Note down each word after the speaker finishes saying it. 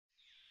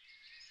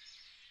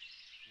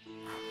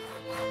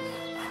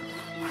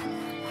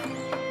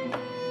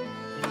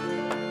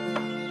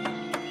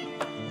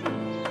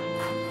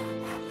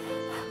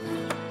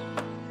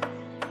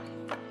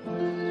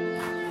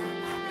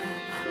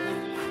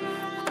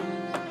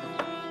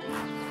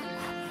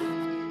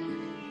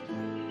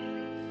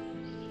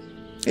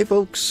Hey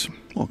folks,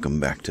 welcome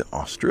back to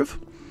Ostriv.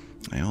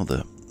 Now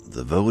the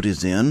vote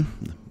is in,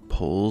 the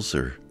polls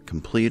are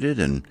completed,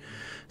 and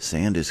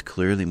sand is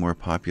clearly more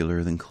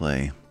popular than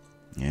clay.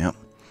 Yep.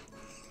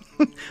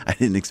 I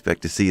didn't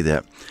expect to see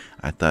that.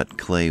 I thought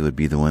clay would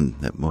be the one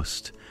that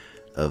most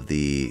of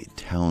the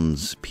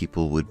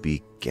townspeople would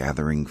be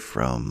gathering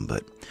from,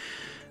 but,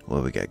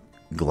 well, we got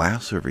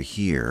glass over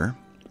here.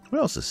 What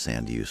else is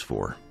sand used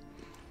for?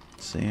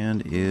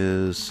 Sand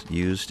is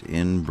used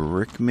in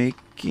brick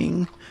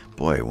making.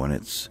 Boy, when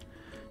it's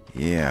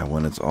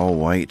all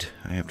white,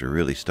 I have to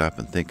really stop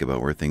and think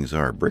about where things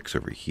are. Brick's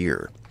over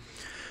here.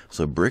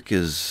 So brick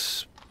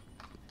is,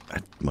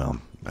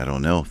 well, I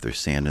don't know if there's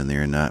sand in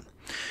there or not.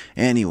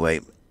 Anyway,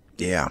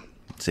 yeah,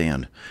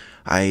 sand.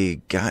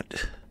 I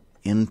got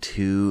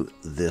into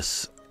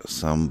this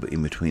some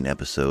in between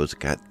episodes.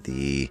 Got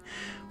the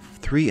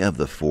 3 of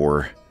the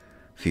 4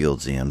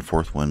 fields in.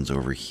 4th one's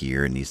over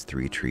here and these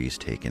 3 trees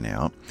taken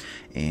out,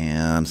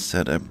 and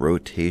set up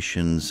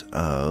rotations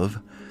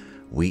of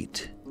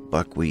wheat,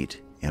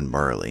 buckwheat, and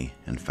barley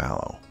and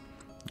fallow,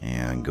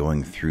 and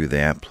going through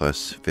that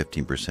plus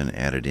 15%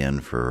 added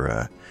in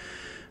for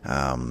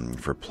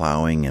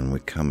plowing, and we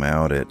come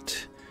out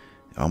at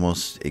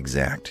almost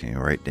exact,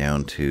 right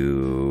down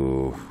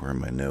to, where are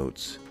my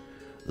notes,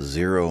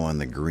 0 on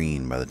the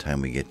green by the time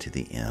we get to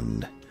the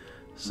end.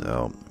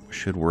 So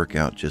should work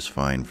out just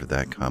fine for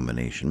that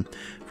combination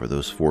for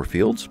those 4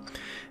 fields.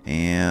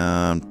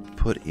 And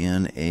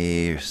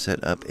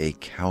set up a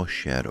cow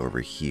shed over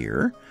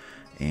here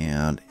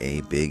and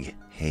a big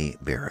hay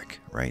barrack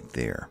right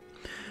there.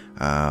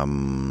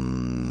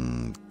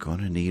 Gonna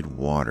need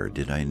water.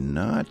 Did I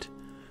not?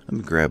 Let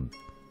me grab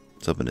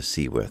something to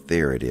see with.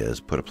 There it is.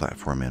 Put a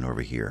platform in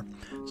over here.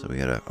 So we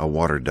got a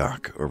water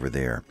dock over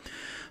there.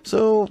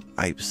 So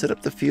I set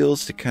up the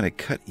fields to kind of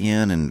cut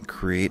in and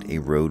create a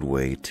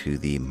roadway to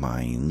the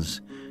mines.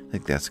 I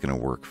think that's going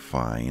to work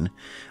fine.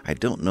 I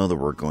don't know that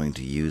we're going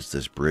to use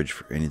this bridge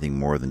for anything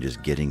more than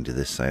just getting to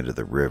this side of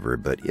the river,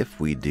 but if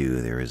we do,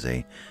 there is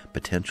a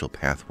potential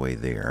pathway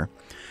there.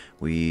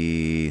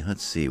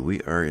 Let's see,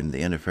 we are in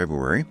the end of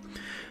February.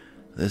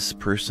 This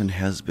person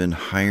has been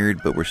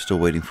hired, but we're still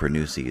waiting for a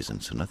new season,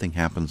 so nothing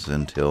happens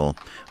until,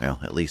 well,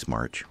 at least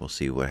March. We'll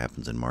see what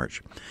happens in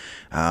March.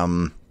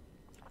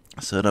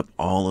 Set up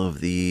all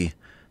of the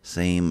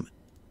same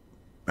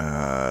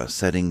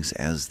settings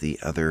as the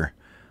other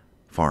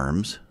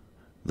farms.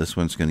 This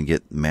one's going to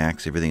get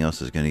max. Everything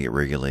else is going to get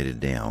regulated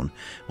down.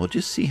 We'll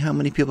just see how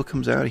many people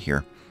comes out of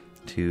here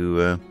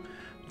to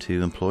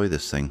employ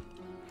this thing.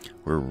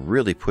 We're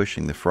really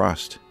pushing the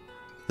frost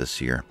this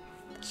year.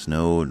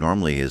 Snow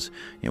normally is,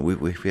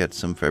 we've had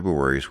some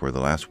Februarys where the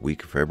last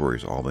week of February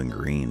has all been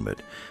green,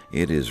 but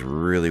it is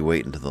really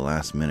waiting to the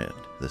last minute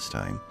this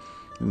time.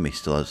 We may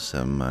still have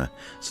some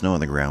snow on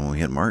the ground when we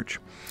hit March.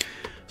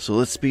 So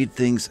let's speed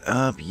things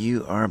up.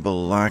 You are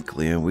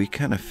Balaklia. We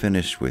kind of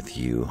finished with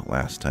you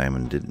last time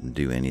and didn't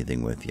do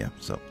anything with you.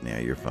 So, yeah,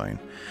 you're fine.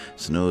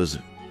 Snow's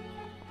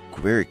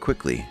very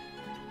quickly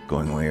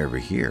going away over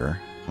here.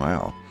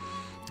 Wow.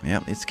 Yeah,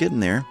 it's getting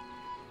there.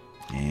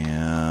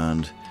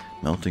 And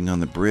melting on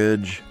the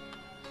bridge.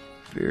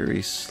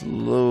 Very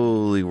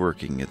slowly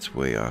working its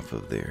way off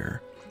of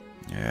there.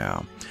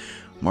 Yeah.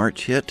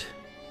 March hit.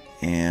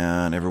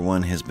 And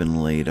everyone has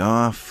been laid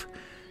off,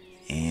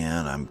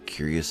 and I'm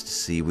curious to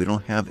see, we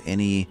don't have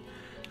any,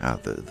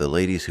 the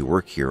ladies who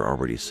work here are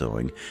already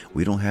sowing.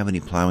 We don't have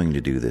any plowing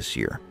to do this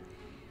year.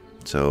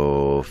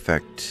 So, in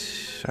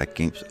fact, I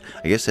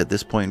guess at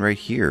this point right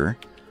here,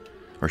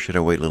 or should I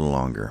wait a little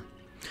longer?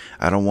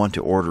 I don't want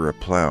to order a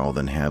plow,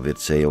 then have it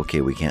say, okay,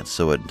 we can't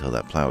sow it until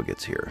that plow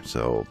gets here.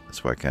 So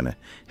that's why I kind of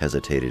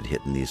hesitated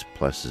hitting these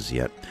pluses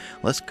yet.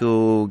 Let's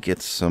go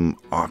get some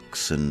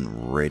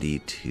oxen ready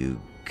to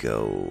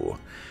go.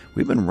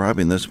 We've been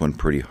robbing this one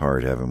pretty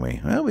hard, haven't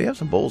we? Well, we have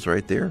some bulls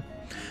right there.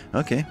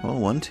 Okay, well,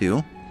 1,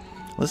 2.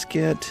 Let's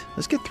get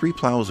 3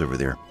 plows over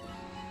there.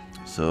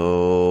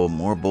 So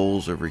more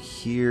bulls over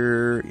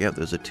here. Yeah,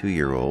 there's a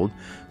 2-year-old.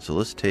 So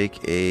let's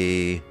take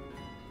two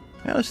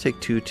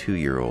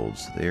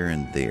 2-year-olds there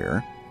and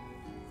there.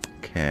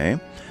 Okay,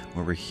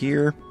 over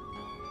here.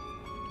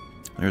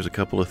 There's a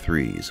couple of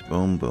 3s.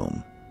 Boom,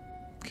 boom.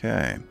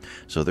 Okay,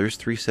 so there's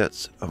 3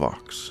 sets of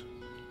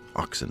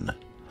oxen.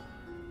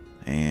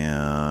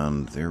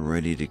 And they're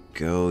ready to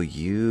go.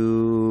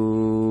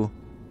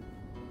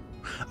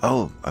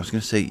 Oh, I was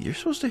going to say, you're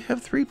supposed to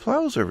have 3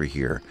 plows over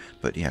here.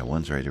 But yeah,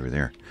 one's right over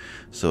there.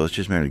 So it's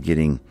just a matter of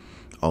getting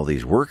all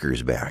these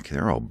workers back.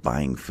 They're all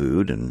buying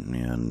food,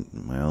 and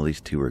well,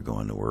 these 2 are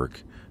going to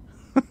work.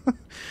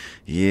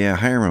 Yeah,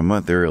 hire them a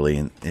month early,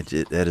 and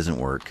that doesn't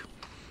work.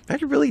 In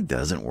fact, it really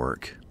doesn't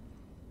work.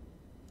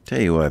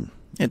 Tell you what,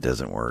 it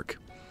doesn't work.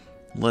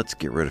 Let's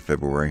get rid of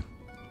February.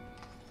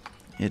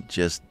 It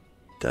just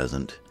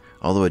doesn't.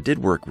 Although it did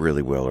work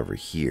really well over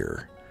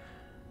here.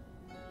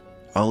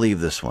 I'll leave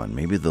this one.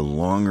 Maybe the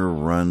longer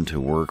run to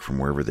work from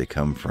wherever they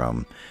come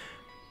from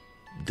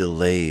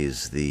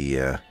delays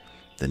the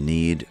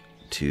need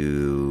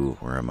to,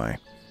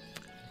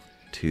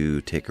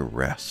 to take a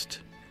rest.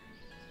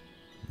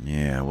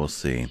 Yeah, we'll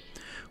see.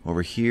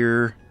 Over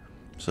here,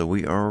 so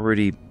we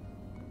already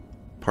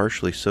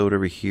partially sowed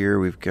over here.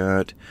 We've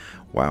got,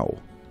 wow,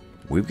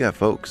 we've got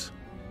folks.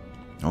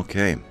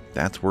 Okay,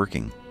 that's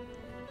working.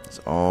 It's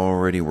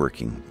already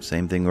working.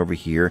 Same thing over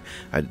here.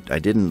 I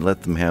didn't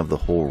let them have the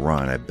whole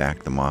run. I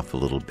backed them off a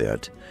little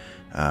bit.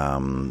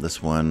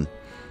 This one,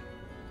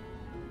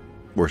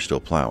 we're still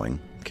plowing.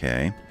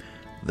 Okay.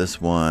 This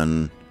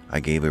one, I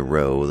gave a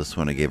row. This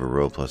one, I gave a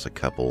row plus a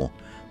couple.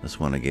 This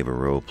one, I gave a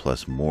row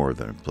plus more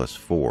than plus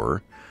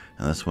 4.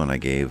 And this one, I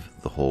gave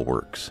the whole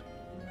works.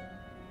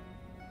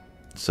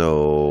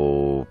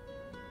 So,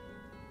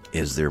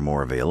 is there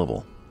more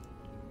available?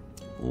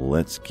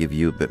 Let's give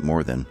you a bit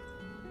more then.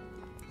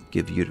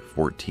 Give you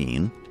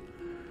 14.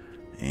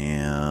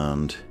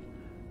 And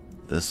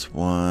this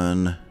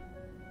one,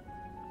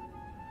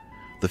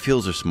 the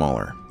fields are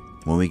smaller.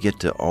 When we get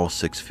to all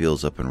 6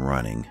 fields up and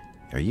running,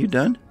 are you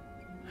done?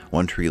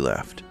 1 tree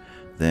left.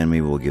 Then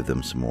maybe we'll give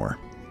them some more.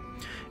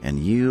 And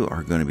you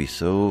are going to be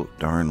so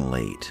darn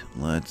late.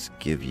 Let's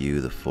give you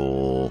the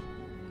full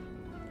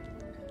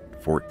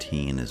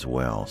 14 as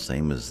well.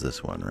 Same as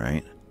this one,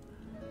 right?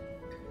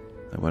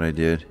 Is that what I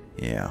did?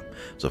 Yeah.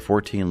 So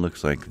 14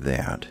 looks like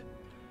that.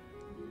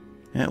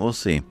 Yeah, we'll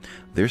see.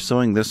 They're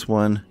sowing this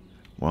one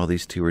while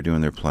these two are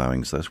doing their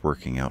plowing, so that's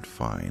working out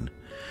fine.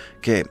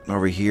 Okay,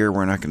 over here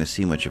we're not going to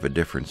see much of a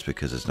difference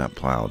because it's not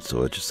plowed,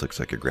 so it just looks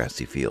like a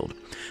grassy field.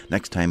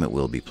 Next time it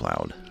will be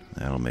plowed.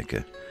 That'll make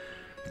a...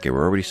 Okay,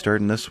 we're already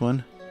starting this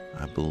one.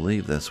 I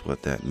believe that's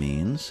what that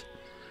means.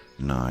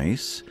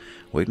 Nice.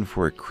 Waiting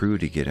for a crew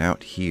to get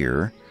out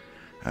here.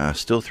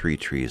 Still 3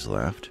 trees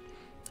left.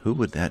 Who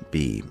would that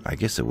be? I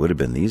guess it would have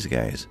been these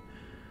guys.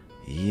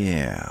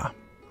 Yeah.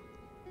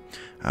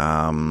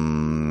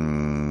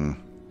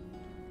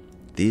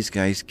 These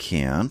guys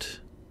can't.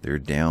 They're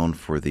down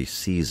for the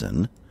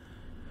season.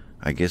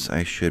 I guess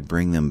I should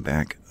bring them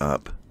back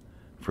up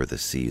for the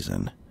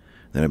season.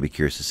 Then I'll be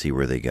curious to see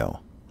where they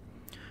go.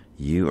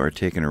 You are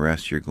taking a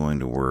rest. You're going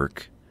to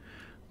work.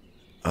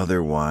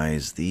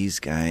 Otherwise, these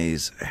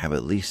guys have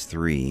at least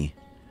 3.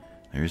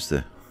 There's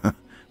the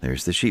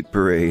there's the sheep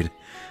parade.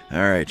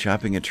 All right,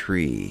 chopping a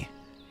tree.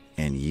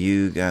 And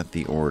you got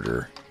the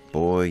order.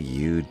 Boy,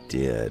 you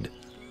did.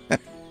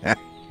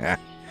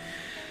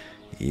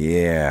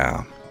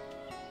 Yeah.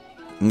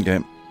 Okay.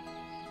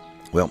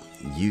 Well,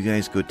 you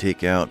guys go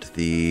take out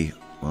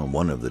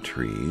one of the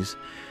trees.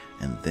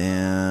 And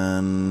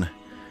then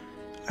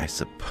I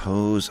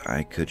suppose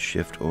I could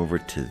shift over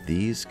to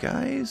these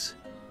guys.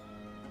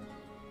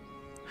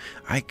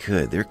 I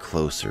could. They're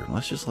closer.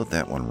 Let's just let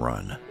that one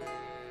run.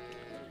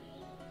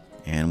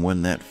 And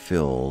when that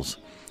fills,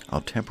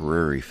 I'll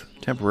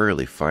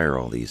temporarily fire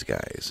all these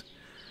guys.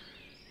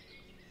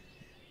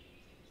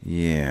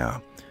 Yeah.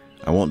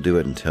 I won't do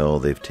it until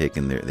they've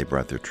they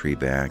brought their tree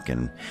back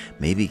and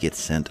maybe get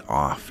sent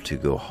off to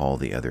go haul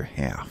the other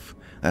half.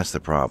 That's the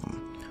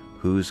problem.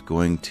 Who's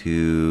going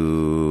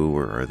to...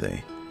 Where are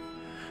they?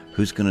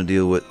 Who's going to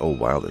deal with... Oh,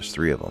 wow, there's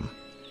 3 of them.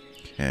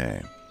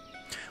 Okay.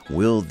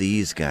 Will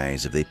these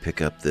guys, if they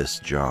pick up this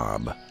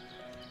job,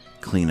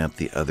 clean up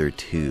the other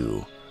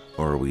 2?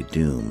 Or are we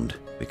doomed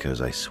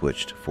because I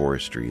switched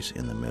forestries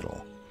in the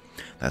middle?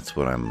 That's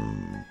what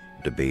I'm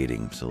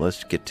debating. So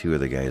let's get 2 of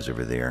the guys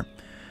over there.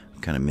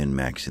 I'm kind of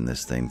min-maxing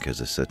this thing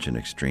because it's such an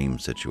extreme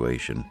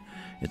situation.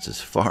 It's as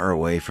far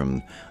away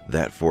from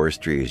that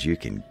forestry as you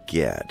can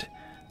get.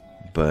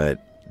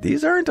 But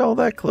these aren't all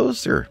that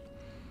closer.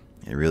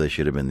 It really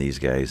should have been these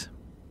guys.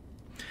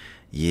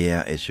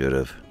 Yeah, it should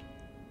have.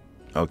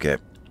 Okay,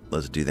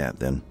 let's do that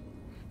then.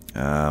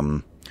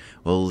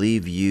 We'll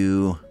leave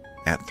you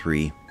at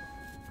 3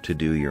 to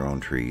do your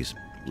own trees.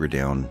 We're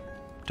down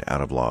to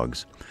out of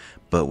logs.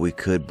 But we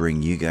could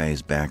bring you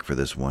guys back for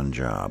this one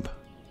job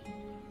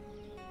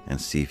and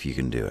see if you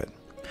can do it.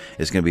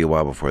 It's going to be a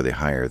while before they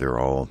hire. They're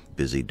all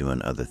busy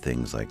doing other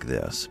things like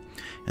this.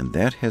 And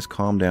that has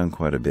calmed down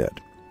quite a bit.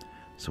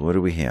 So what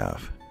do we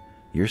have?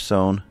 You're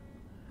sown.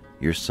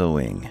 You're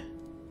sowing.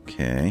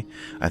 Okay.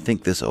 I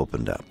think this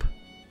opened up.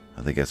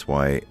 I think that's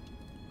why,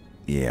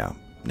 yeah,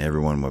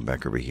 everyone went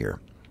back over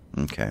here.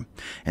 Okay.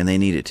 And they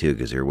need it too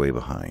because they're way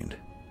behind.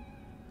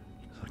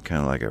 So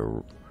kind of like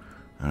a,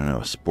 I don't know,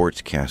 a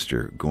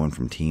sportscaster going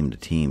from team to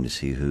team to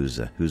see who's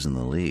in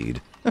the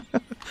lead.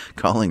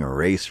 Calling a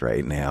race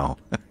right now.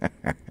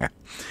 All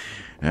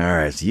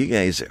right, so you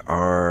guys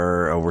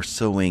are, we're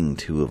sowing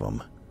 2 of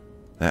them.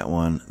 That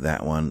one,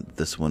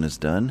 this one is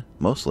done,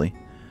 mostly.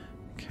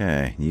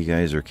 Okay, you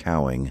guys are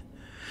cowing.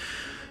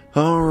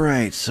 All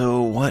right,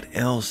 so what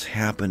else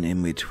happened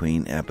in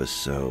between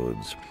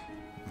episodes?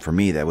 For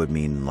me, that would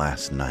mean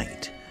last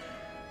night.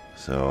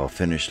 So I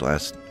finished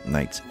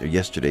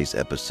yesterday's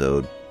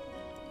episode,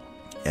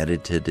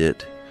 edited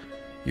it.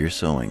 You're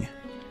sewing.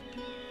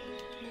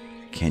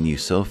 Can you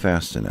sew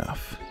fast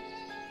enough?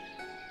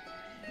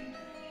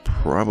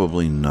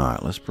 Probably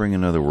not. Let's bring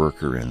another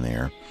worker in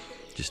there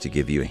just to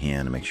give you a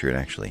hand to make sure it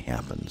actually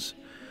happens.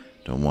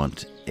 Don't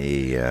want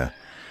a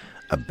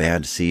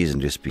bad season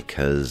just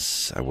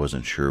because I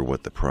wasn't sure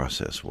what the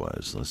process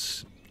was.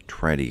 Let's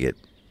try to get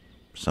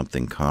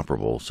something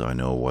comparable so I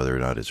know whether or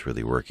not it's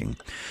really working.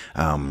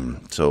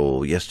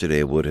 So yesterday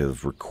I would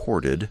have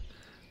recorded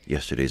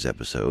yesterday's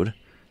episode,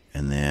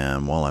 and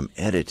then while I'm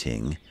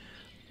editing,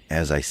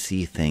 as I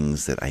see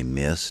things that I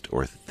missed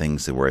or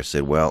things that where I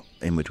said, well,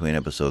 in between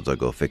episodes I'll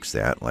go fix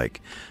that,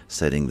 like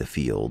setting the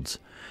fields,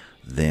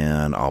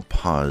 then I'll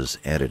pause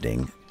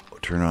editing,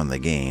 turn on the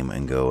game,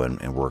 and go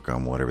and work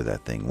on whatever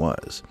that thing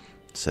was,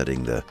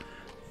 setting the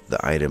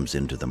items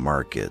into the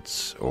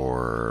markets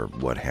or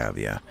what have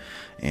you.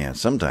 And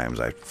sometimes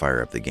I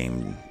fire up the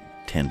game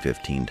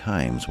 10-15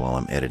 times while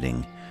I'm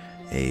editing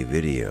a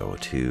video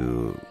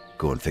to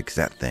go and fix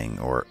that thing,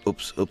 or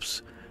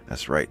oops,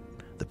 that's right,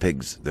 the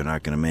pigs, they're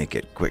not going to make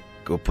it, quick,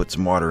 go put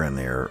some water in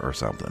there or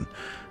something.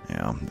 You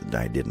know,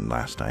 I didn't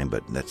last time,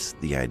 but that's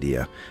the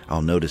idea.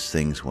 I'll notice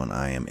things when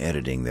I am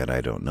editing that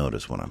I don't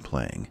notice when I'm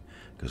playing,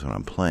 because when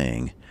I'm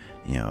playing,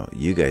 you know,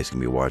 you guys can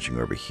be watching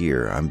over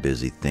here. I'm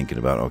busy thinking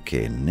about,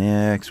 okay,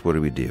 next, what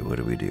do we do?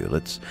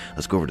 Let's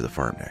go over to the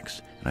farm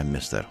next. And I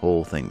missed that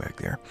whole thing back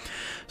there.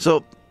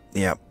 So,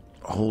 yeah,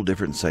 a whole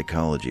different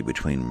psychology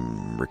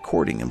between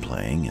recording and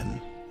playing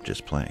and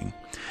just playing.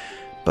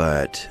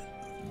 But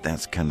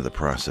that's kind of the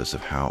process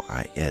of how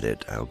I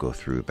edit. I'll go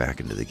through back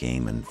into the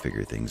game and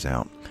figure things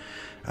out.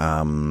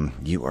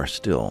 You are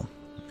still,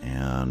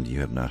 and you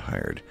have not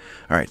hired.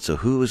 All right, so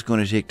who is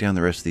going to take down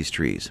the rest of these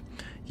trees?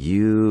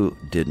 You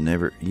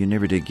never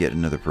did get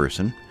another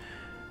person.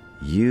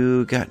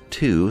 You got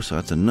 2, so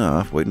that's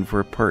enough. Waiting for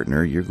a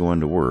partner. You're going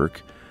to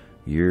work.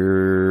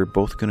 You're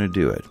both going to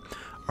do it.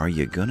 Are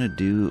you going to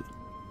do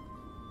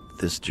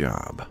this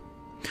job?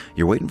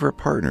 You're waiting for a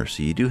partner,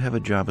 so you do have a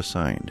job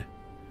assigned.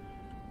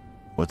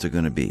 What's it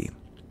going to be?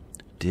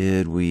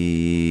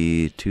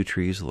 2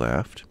 trees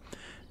left.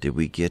 Did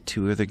we get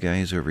 2 other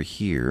guys over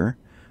here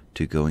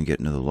to go and get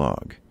another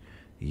log?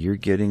 You're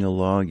getting a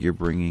log. You're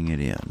bringing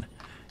it in.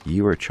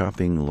 You are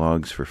chopping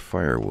logs for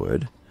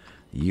firewood.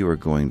 You are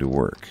going to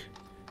work.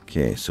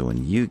 Okay, so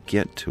when you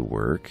get to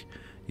work,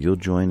 you'll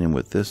join in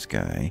with this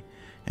guy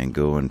and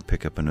go and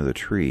pick up another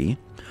tree.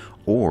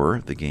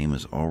 Or the game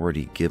has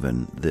already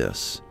given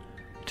this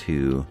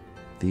to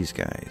these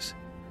guys.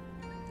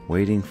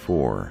 Waiting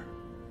for...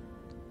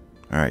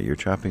 Alright, you're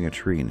chopping a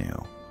tree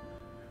now.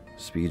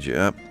 Speed you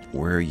up.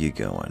 Where are you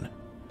going?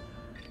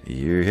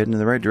 You're heading in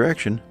the right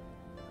direction.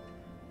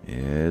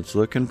 It's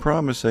looking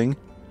promising.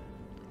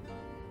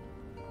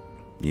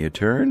 You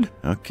turned?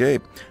 Okay.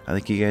 I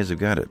think you guys have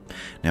got it.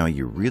 Now, are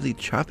you really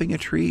chopping a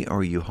tree, or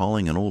are you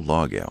hauling an old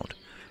log out?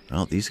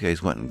 Well, these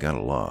guys went and got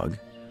a log.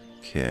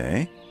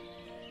 Okay.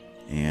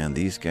 And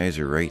these guys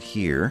are right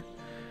here.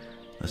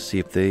 Let's see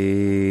if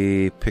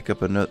they pick up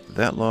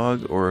that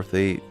log, or if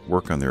they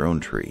work on their own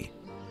tree.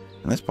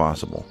 And that's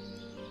possible.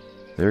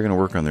 They're going to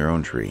work on their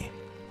own tree.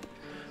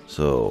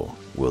 So,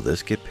 will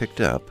this get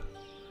picked up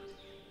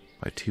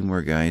by 2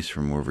 more guys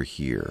from over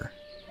here?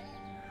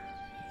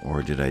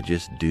 Or did I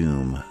just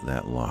doom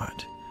that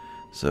lot?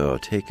 So,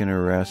 taking a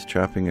rest,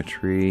 chopping a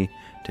tree,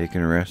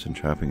 taking a rest, and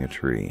chopping a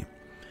tree.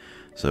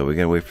 So, we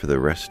gotta wait for the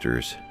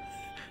resters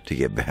to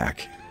get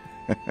back.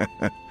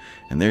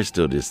 And they're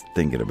still just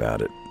thinking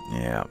about it.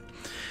 Yeah.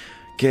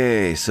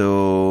 Okay,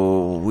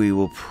 so we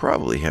will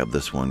probably have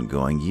this one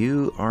going.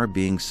 You are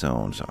being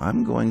sown, so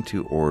I'm going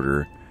to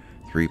order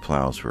 3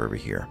 plows for over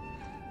here.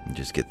 And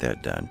just get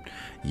that done.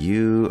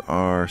 You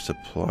are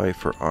supply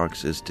for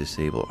ox is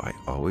disabled. I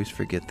always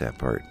forget that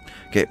part.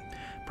 Okay,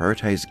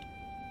 prioritize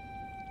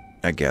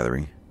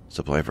gathering.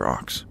 Supply for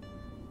ox.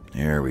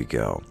 There we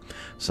go.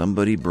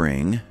 Somebody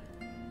bring.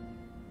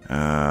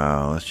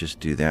 Let's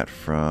just do that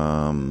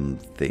from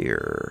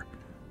there.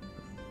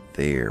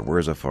 There.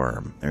 Where's a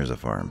farm? There's a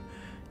farm.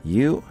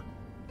 You.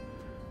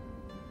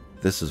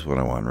 This is what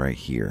I want right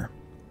here.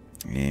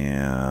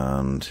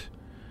 And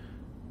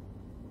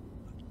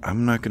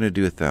I'm not going to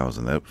do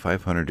 1,000. That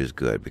 500 is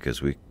good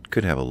because we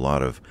could have a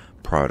lot of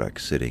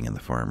products sitting in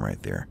the farm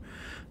right there.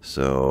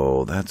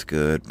 So that's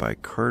good. By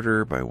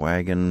carter, by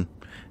wagon,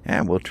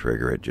 and we'll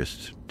trigger it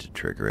just to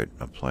trigger it.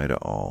 Apply to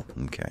all.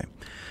 Okay.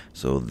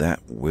 So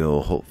that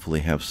will hopefully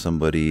have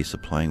somebody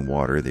supplying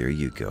water. There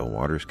you go.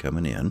 Water's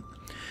coming in.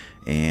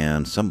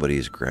 And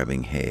somebody's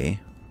grabbing hay.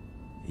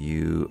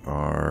 You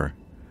are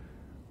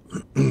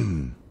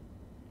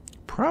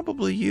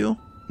probably you.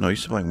 No, you're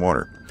supplying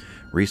water.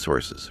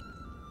 Resources.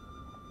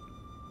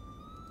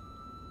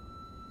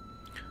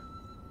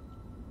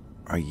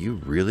 Are you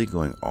really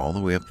going all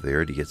the way up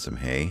there to get some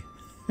hay?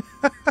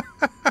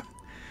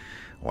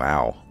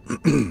 Wow.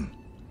 In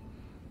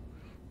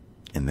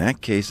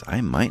that case,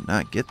 I might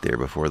not get there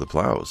before the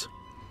plows.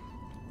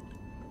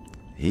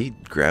 He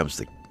grabs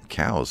the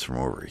cows from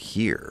over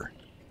here.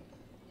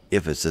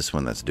 If it's this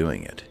one that's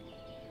doing it.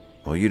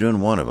 Well, you're doing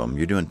one of them.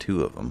 You're doing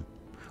 2 of them.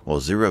 Well,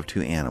 0 of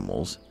 2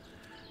 animals.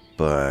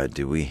 But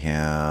do we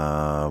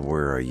have...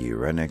 Where are you?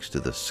 Right next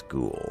to the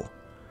school.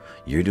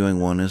 You're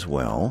doing 1 as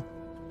well.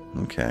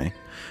 Okay.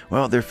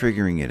 Well, they're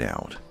figuring it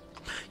out.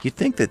 You'd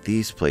think that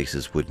these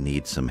places would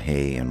need some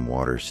hay and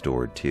water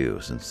stored too,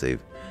 since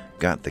they've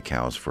got the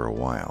cows for a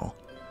while.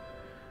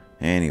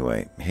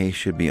 Anyway, hay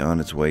should be on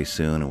its way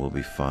soon and we'll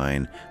be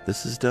fine.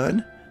 This is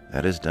done?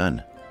 That is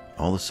done.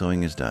 All the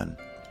sowing is done.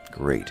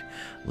 Great.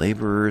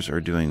 Laborers are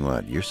doing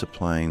what? You're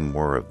supplying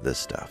more of this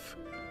stuff.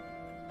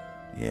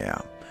 Yeah.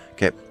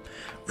 Okay.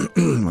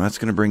 That's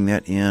going to bring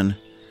that in.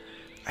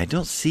 I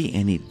don't see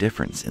any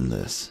difference in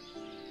this.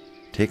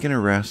 Taking a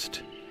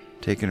rest.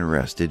 Taking a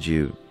rest. Did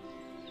you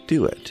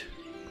do it?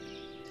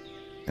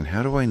 And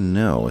how do I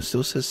know? It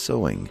still says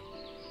sewing.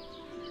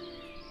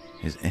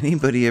 Has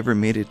anybody ever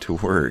made it to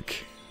work?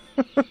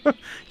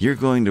 You're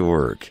going to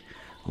work.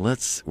 Where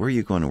are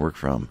you going to work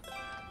from?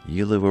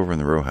 You live over in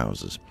the row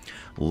houses.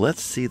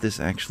 Let's see this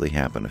actually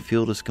happen. A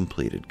field is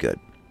completed. Good.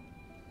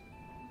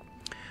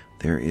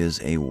 There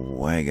is a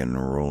wagon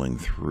rolling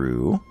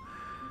through.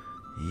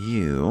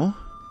 You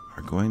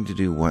are going to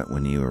do what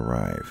when you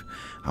arrive?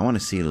 I want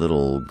to see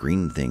little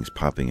green things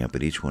popping up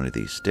at each one of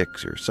these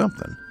sticks or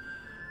something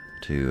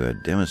to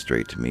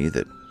demonstrate to me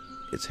that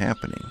it's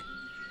happening.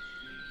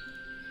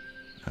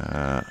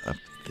 Up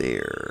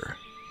there.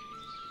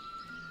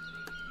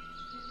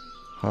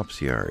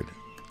 Hop's yard.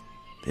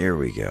 There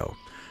we go.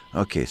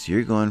 Okay, so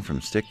you're going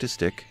from stick to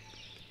stick.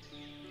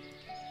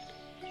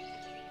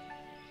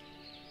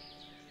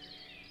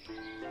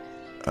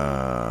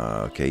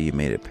 Okay, you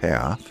made a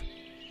path.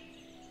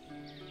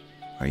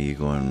 Are you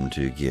going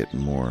to get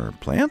more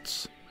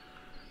plants?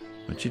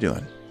 What you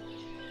doing?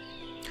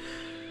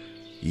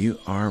 You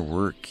are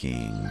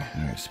working.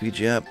 All right, speed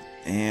you up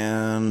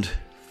and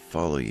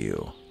follow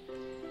you.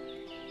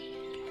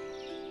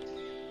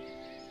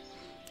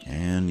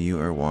 And you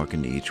are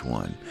walking to each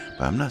one.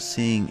 But I'm not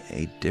seeing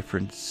a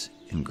difference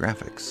in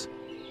graphics.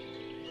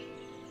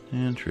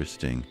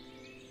 Interesting.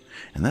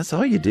 And that's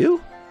all you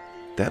do?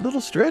 That little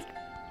strip?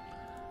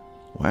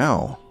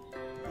 Wow.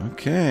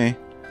 Okay.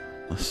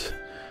 Let's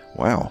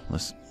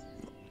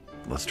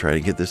try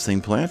to get this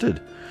thing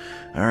planted.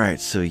 All right,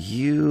 so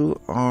you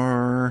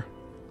are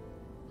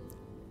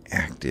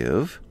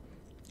active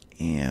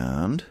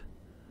and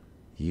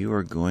you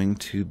are going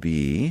to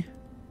be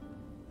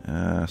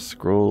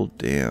scroll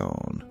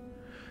down.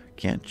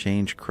 Can't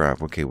change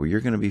crop. Okay, well, you're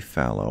going to be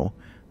fallow.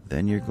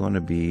 Then you're going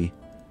to be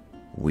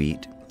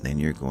wheat. Then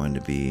you're going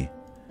to be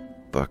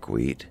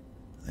buckwheat.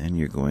 Then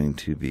you're going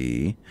to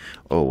be...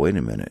 Oh, wait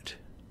a minute.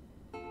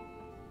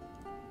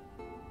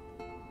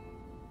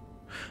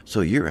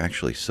 So you're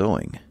actually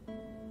sowing.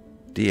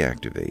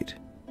 Deactivate.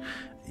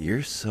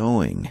 You're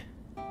sowing.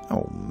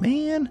 Oh,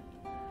 man.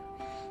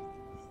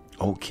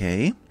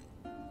 Okay.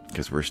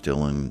 Because we're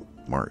still in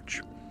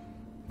March.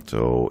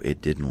 So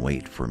it didn't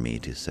wait for me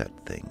to set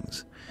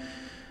things.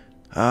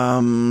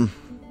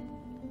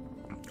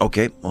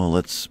 Okay, well,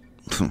 let's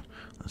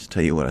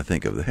tell you what I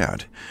think of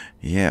that.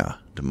 Yeah,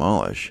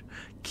 demolish.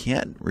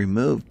 Can't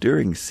remove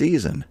during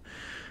season.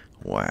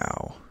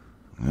 Wow.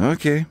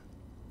 Okay,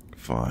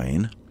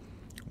 fine.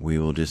 We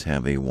will just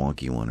have a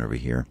wonky one over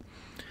here.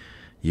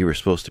 You were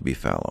supposed to be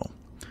fallow.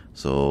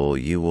 So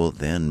you will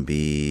then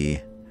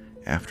be,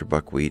 after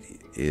buckwheat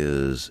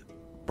is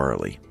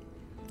barley.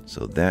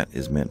 So that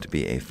is meant to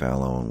be a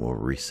fallow, and we'll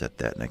reset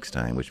that next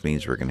time, which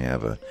means we're going to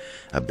have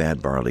a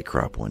bad barley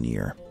crop one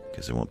year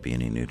because there won't be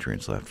any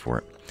nutrients left for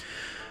it.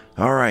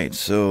 All right,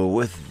 so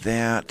with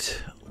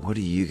that, what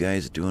are you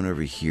guys doing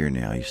over here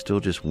now? You still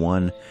just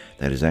one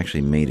that has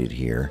actually made it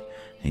here.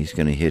 He's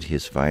going to hit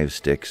his 5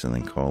 sticks and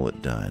then call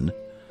it done.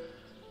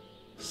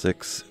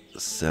 6,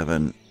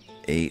 7,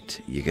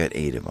 8. You got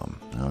 8 of them.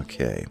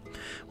 Okay.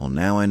 Well,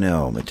 now I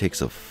know. It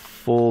takes a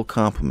full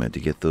complement to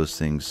get those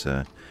things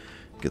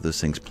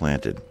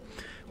planted.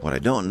 What I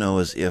don't know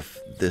is if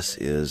this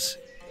is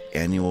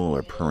annual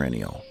or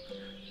perennial.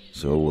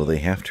 So will they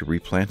have to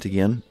replant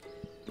again?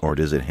 Or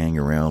does it hang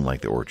around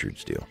like the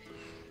orchards do?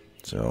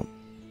 So,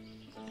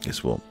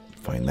 guess we'll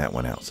find that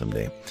one out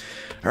someday.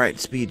 All right,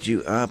 speed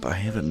you up. I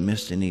haven't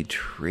missed any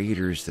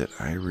traders that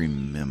I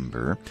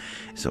remember.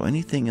 So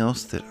anything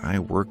else that I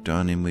worked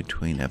on in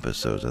between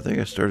episodes? I think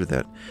I started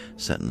that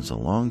sentence a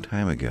long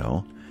time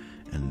ago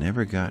and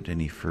never got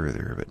any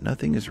further, but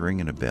nothing is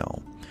ringing a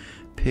bell.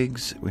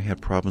 Pigs we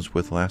had problems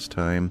with last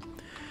time.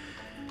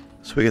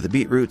 So we got the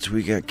beetroots,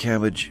 we got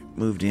cabbage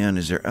moved in.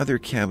 Is there other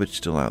cabbage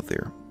still out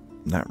there?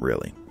 Not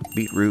really.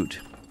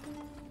 Beetroot.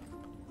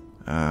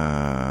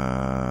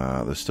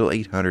 There's still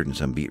 800 and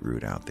some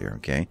beetroot out there,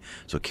 okay?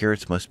 So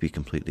carrots must be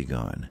completely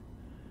gone.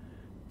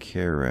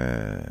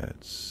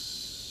 Carrots.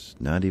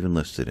 Not even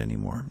listed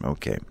anymore.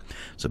 Okay.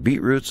 So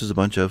beetroots is a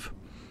bunch of.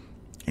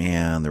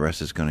 And the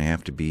rest is going to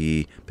have to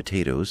be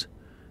potatoes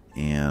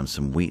and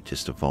some wheat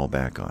just to fall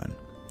back on.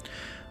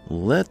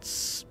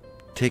 Let's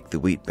take the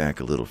wheat back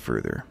a little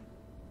further.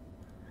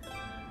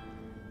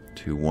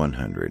 To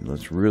 100.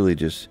 Let's really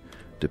just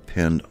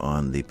depend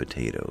on the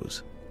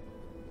potatoes.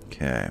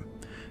 Okay.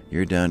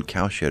 You're done.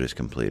 Cowshed is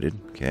completed.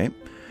 Okay.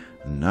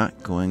 I'm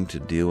not going to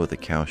deal with the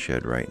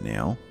cowshed right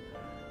now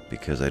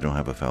because I don't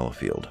have a fallow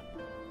field.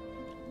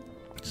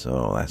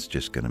 So that's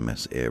just going to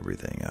mess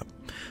everything up.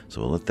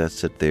 So we'll let that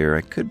sit there.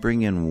 I could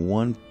bring in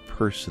one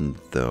person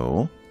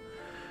though.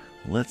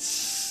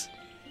 Let's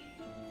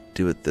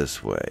do it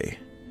this way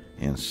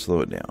and slow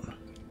it down.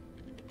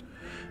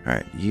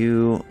 Alright,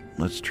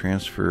 let's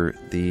transfer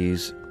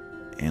these,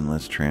 and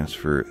let's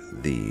transfer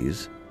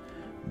these.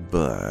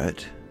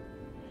 But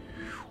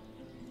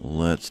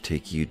let's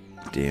take you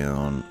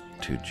down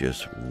to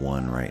just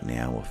 1 right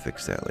now. We'll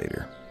fix that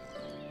later.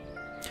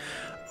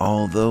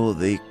 Although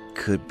they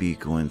could be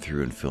going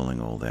through and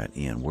filling all that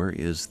in. Where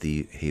is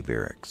the hay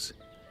barracks?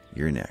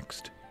 You're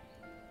next.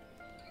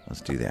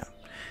 Let's do that.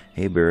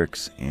 Hay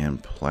barracks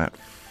and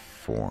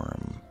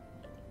platform.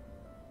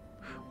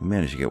 We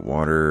managed to get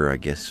water, I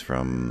guess,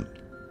 from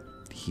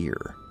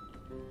here.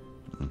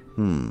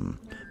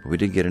 But we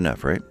did get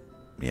enough, right?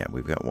 Yeah,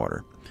 we've got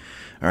water.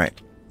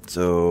 Alright,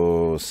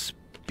 so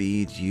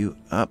speed you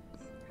up.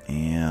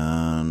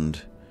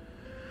 And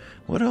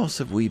what else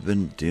have we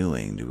been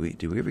doing?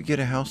 Did we ever get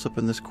a house up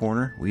in this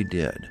corner? We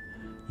did.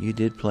 You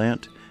did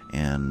plant,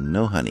 and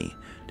no honey.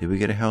 Did we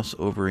get a house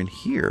over in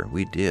here?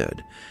 We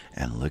did.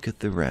 And look at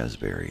the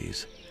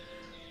raspberries.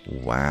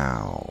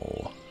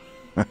 Wow.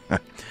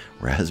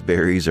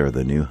 Raspberries are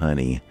the new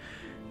honey.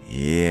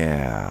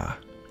 Yeah.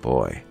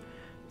 Boy,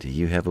 do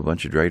you have a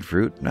bunch of dried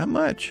fruit? Not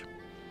much.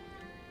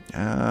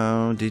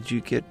 Did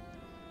you get...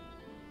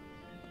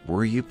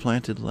 Were you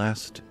planted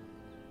last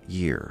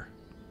year?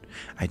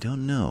 I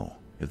don't know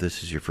if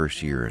this is your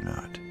first year or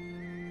not.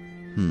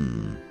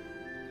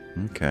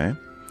 Okay.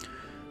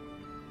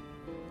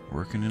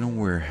 Working in a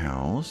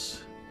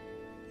warehouse.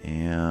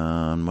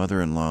 And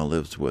mother-in-law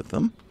lives with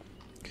them.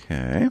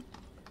 Okay.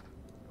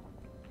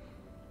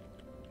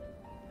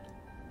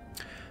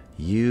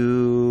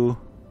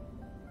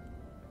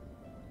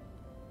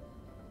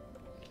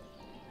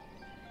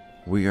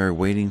 We are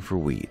waiting for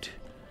wheat.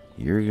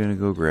 You're going to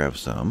go grab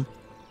some.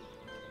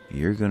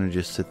 You're going to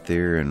just sit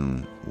there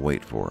and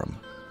wait for them.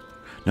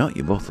 No,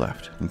 you both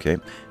left. Okay,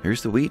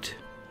 here's the wheat.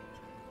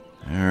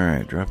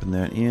 Alright, dropping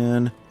that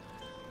in.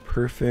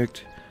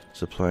 Perfect.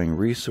 Supplying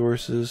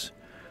resources.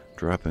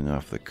 Dropping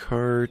off the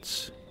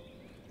carts.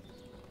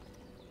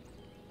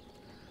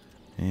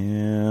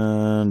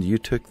 And you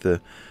took the...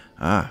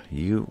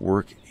 you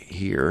work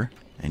here.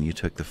 And you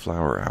took the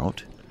flour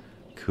out.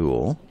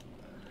 Cool.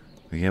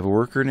 We have a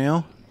worker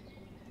now?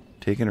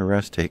 Taking a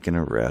rest, taking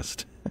a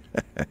rest.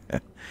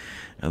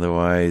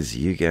 Otherwise,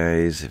 you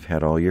guys have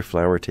had all your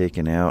flour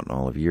taken out and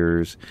all of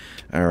yours.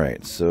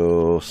 Alright,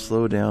 so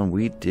slow down.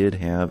 We did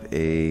have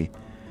a...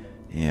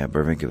 Yeah,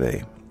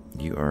 Barvinkave.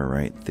 You are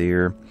right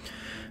there.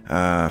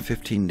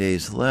 15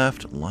 days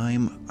left.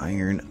 Lime,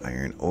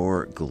 iron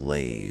ore,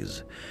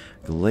 glaze.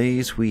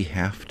 Glaze we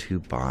have to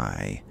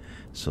buy.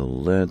 So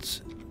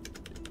let's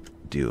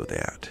do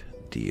that.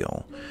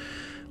 Deal.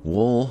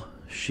 Wool,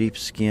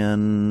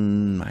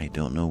 sheepskin. I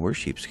don't know where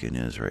sheepskin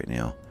is right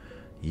now.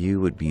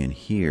 You would be in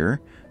here.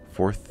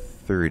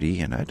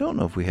 430, and I don't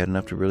know if we had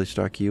enough to really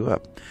stock you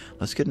up.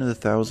 Let's get another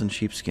 1,000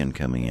 sheepskin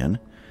coming in,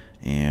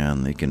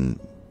 and they can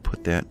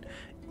put that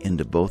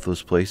into both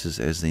those places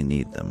as they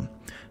need them.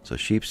 So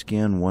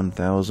sheepskin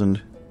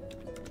 1,000.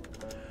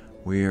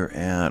 We're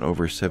at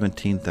over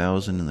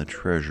 17,000 in the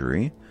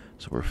treasury,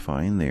 so we're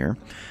fine there.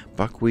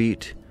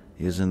 Buckwheat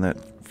is in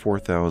that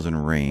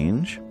 4,000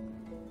 range.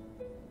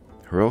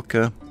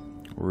 Horilka,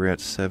 we're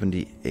at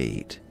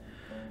 780.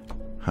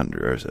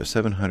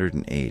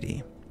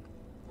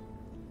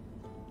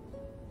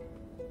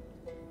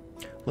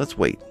 Let's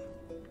wait.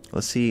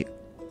 Let's see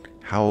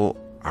how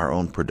our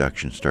own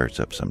production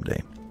starts up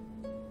someday.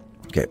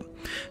 Okay,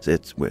 so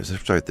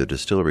the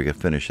distillery got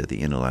finished at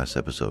the end of last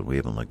episode. We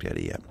haven't looked at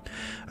it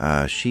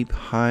yet. Sheep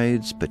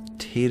hides,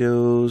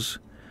 potatoes,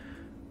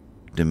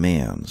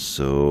 demands.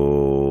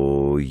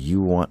 So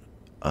you want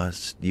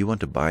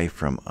to buy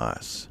from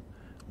us.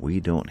 We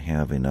don't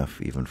have enough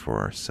even for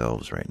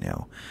ourselves right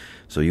now.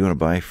 So you want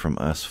to buy from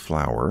us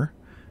flour,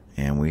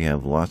 and we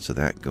have lots of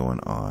that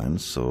going on.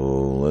 So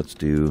let's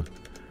do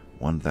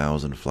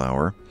 1,000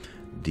 flour.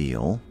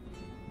 Deal.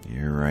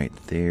 You're right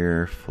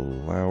there.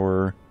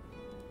 Flour.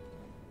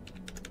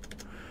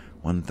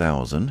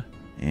 1,000.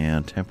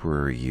 And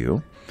temporary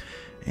you.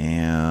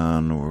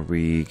 And are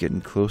we getting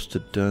close to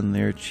done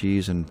there?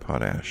 Cheese and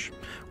potash.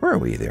 Where are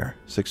we there?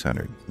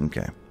 600.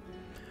 Okay.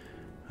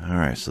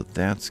 Alright, so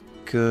that's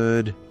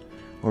good.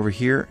 Over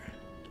here,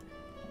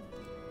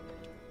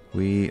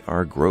 we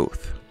are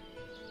growth.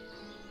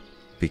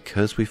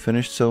 Because we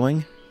finished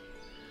sowing.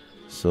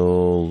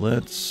 So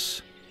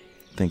let's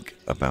think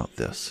about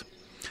this.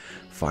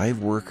 5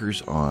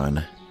 workers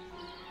on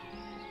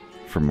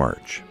for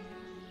March.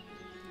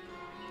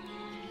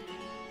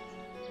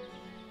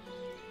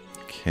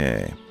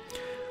 Okay.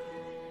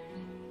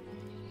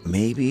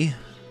 Maybe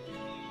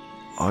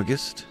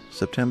August,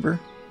 September.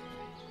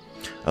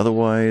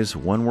 Otherwise,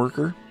 1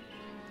 worker.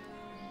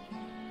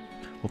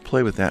 We'll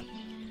play with that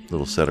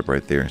little setup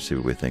right there and see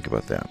what we think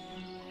about that.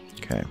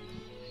 Okay.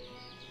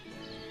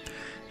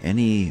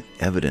 Any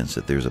evidence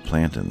that there's a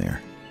plant in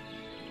there?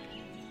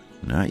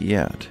 Not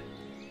yet.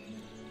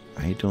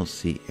 I don't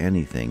see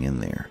anything in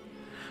there.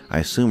 I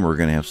assume we're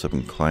going to have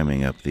something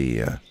climbing up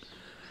the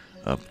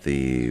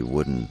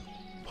wooden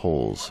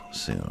poles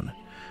soon.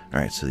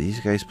 Alright, so these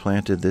guys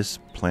planted this,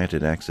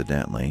 planted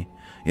accidentally.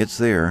 It's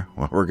there.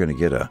 Well, we're going to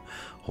get a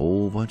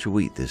whole bunch of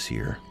wheat this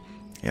year.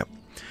 Yep.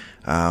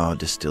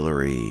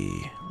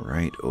 Distillery.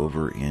 Right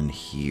over in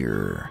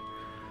here.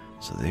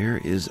 So there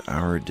is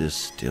our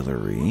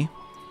distillery.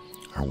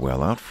 Our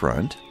well out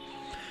front.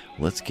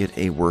 Let's get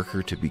a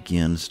worker to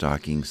begin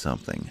stocking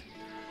something.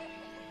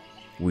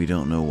 We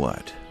don't know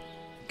what.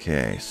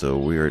 Okay, so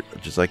we're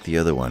just like the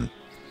other one.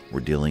 We're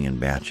dealing in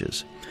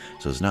batches.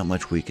 So there's not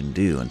much we can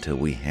do until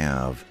we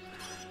have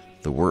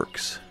the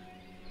works.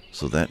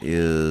 So that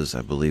is,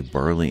 I believe,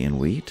 barley and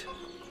wheat.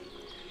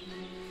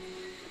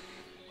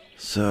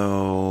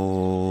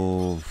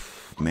 So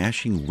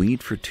mashing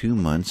wheat for 2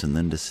 months and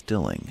then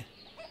distilling.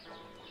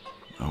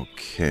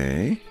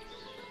 Okay.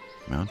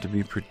 Amount to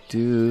be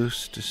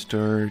produced to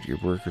start. Your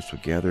workers will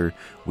gather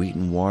wheat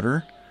and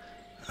water.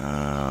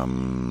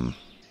 I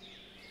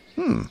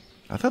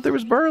thought there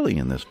was barley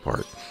in this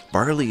part.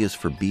 Barley is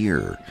for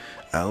beer.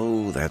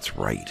 Oh, that's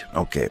right.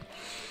 Okay.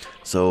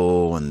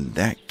 So in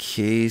that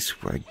case,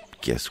 I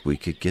guess we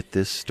could get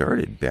this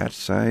started. Batch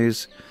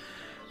size.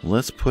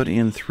 Let's put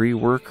in 3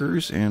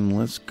 workers and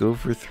let's go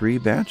for 3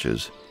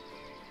 batches.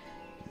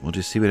 We'll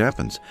just see what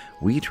happens.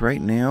 Wheat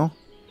right now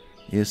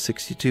is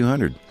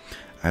 6,200.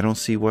 I don't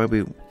see why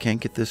we can't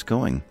get this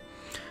going.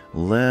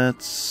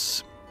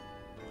 Let's,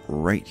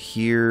 right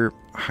here,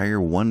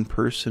 hire 1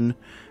 person,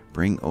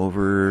 bring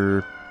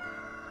over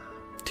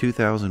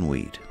 2,000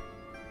 wheat.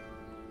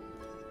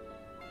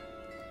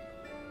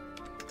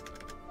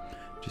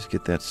 Just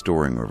get that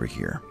storing over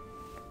here.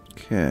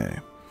 Okay.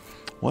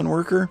 1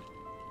 worker.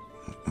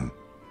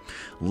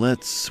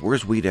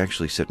 Where's wheat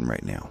actually sitting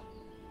right now?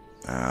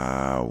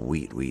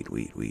 Wheat.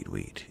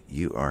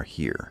 You are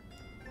here.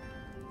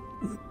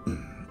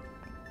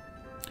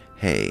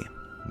 Hay.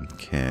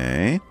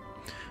 Okay.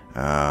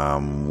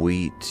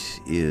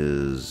 Wheat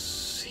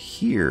is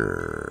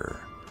here.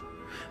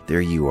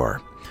 There you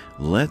are.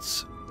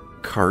 Let's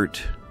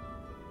cart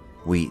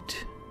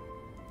wheat.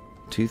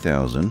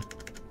 2,000.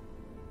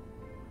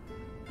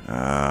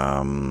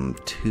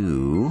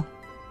 2.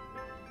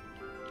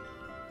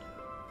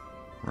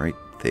 Right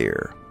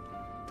there.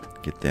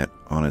 Get that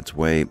on its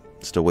way.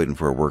 Still waiting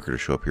for a worker to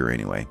show up here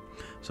anyway.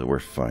 So we're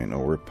fine. Oh,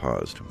 we're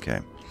paused. Okay.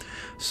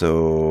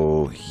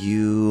 So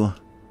you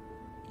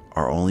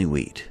are only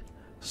wheat.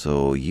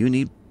 So you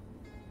need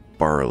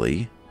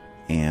barley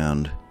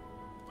and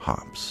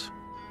hops.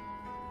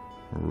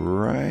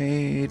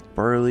 Right?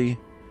 Barley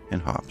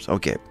and hops.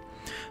 Okay.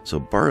 So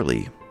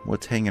barley.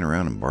 What's hanging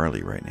around in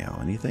barley right now?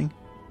 Anything?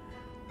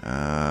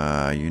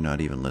 You're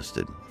not even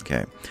listed.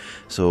 Okay.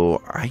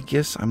 So I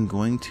guess I'm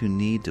going to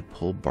need to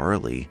pull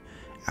barley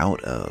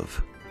out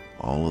of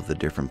all of the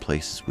different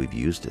places we've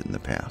used it in the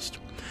past.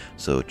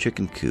 So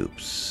chicken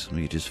coops. Let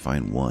me just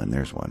find one.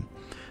 There's one.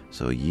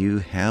 So you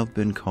have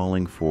been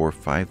calling for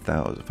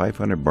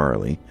 500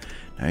 barley.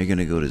 Now you're going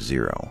to go to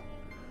 0.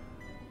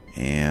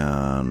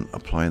 And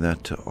apply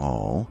that to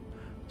all.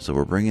 So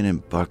we're bringing in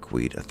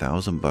buckwheat.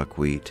 1,000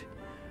 buckwheat.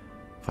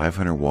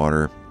 500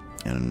 water.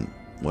 And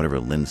whatever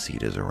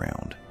linseed is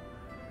around.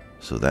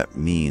 So that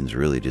means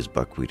really just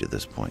buckwheat at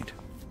this point.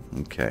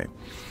 Okay.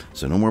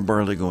 So no more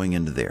barley going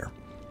into there.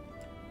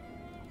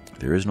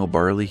 There is no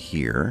barley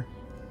here.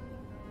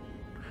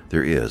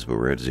 There is, but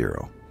we're at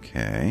 0.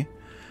 Okay.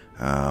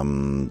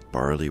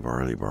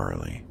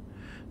 Barley.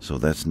 So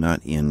that's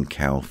not in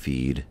cow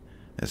feed.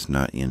 That's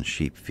not in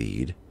sheep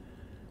feed.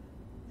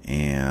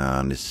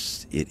 And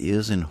it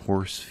is in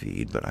horse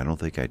feed, but I don't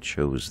think I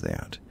chose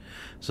that.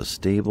 So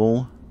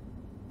stable.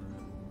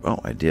 Oh,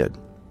 I did.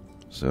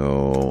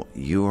 So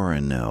you are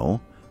a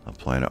no.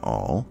 Apply to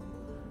all.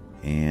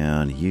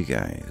 And you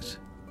guys.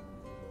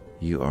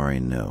 You are a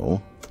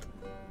no.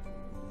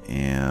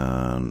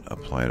 And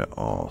apply to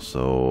all.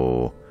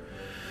 So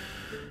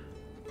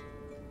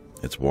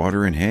it's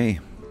water and hay.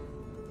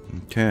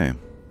 Okay.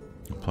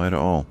 Apply to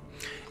all.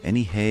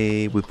 Any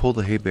hay. We pulled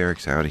the hay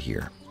barracks out of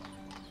here.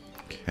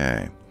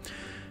 Okay.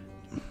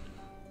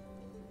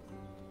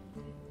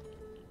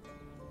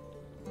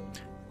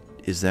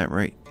 Is that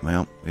right?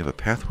 Well, we have a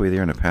pathway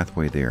there and a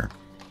pathway there.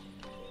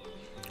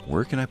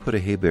 Where can I put a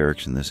hay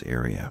barracks in this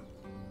area?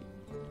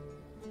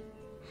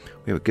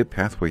 We have a good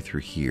pathway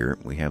through here.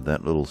 We have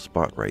that little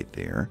spot right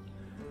there.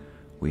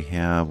 We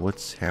have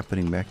what's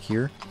happening back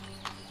here?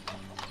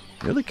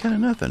 Really kind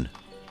of nothing.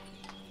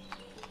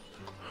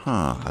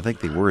 Huh, I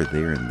think they were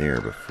there and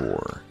there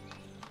before.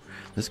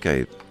 This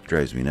guy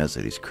drives me nuts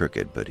that he's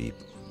crooked, but he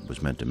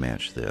was meant to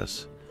match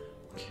this.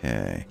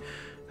 Okay.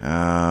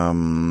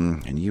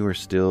 And you are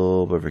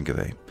still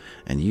Bavrinkave.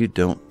 And you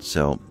don't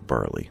sell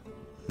barley.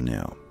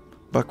 No.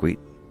 Buckwheat,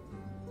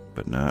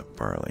 but not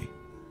barley.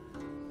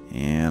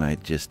 And I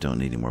just don't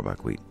need any more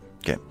buckwheat.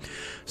 Okay.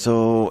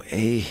 So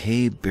a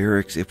hay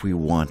barracks if we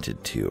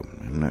wanted to.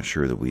 I'm not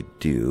sure that we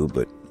do,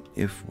 but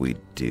if we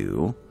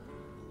do,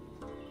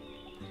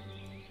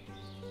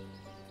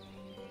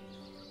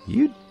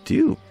 you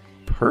do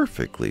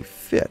perfectly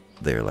fit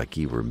there like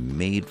you were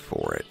made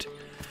for it.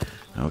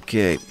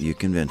 Okay, you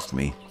convinced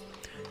me.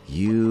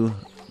 You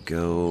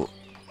go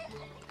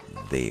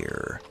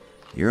there.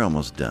 You're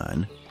almost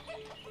done.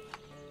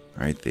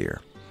 Right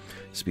there.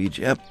 Speed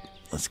you up.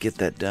 Let's get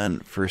that done.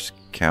 First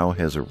cow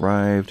has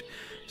arrived.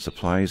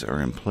 Supplies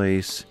are in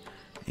place.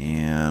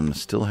 And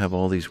still have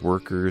all these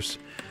workers.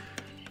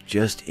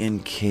 Just in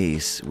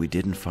case we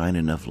didn't find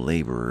enough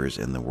laborers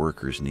and the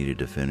workers needed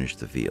to finish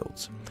the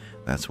fields.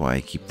 That's why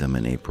I keep them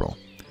in April.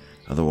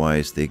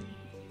 Otherwise, they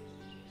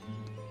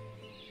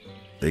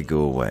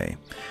go away.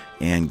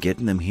 And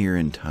getting them here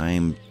in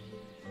time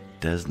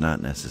does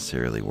not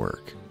necessarily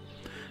work.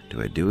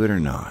 Do I do it or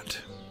not?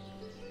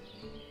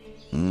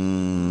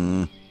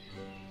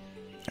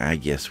 I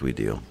guess we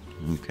do.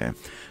 Okay.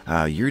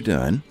 You're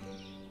done.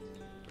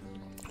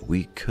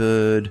 We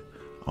could,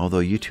 although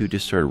you two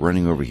just started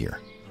running over here.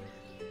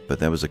 But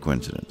that was a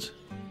coincidence.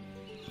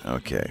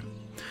 Okay.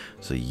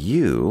 So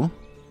you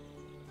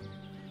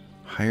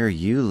hire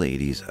you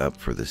ladies up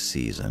for the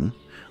season.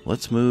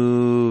 Let's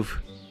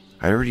move.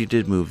 I already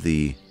did move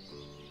the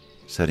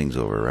settings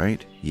over,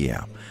 right?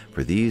 Yeah.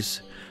 For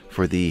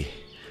the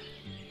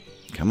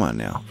come on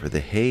now. For the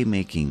hay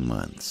making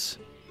months,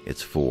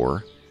 it's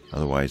 4.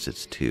 Otherwise,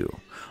 it's 2.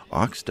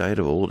 Ox died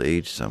of old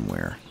age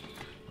somewhere.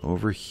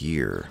 Over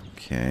here.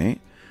 Okay.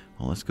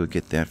 Well, let's go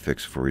get that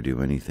fixed before we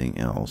do anything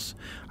else.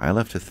 I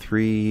left a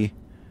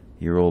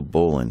 3-year-old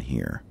bull in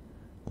here.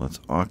 Let's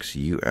ox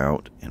you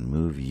out and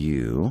move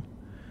you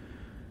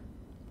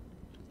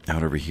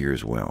out over here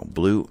as well.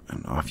 Blue,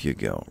 and off you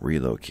go.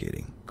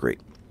 Relocating. Great.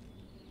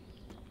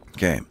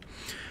 Okay.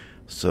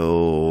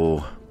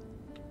 So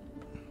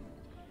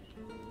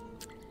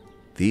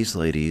these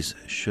ladies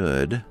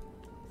should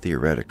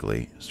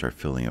theoretically start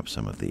filling up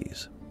some of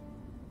these.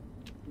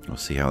 We'll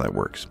see how that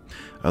works.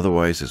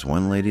 Otherwise, there's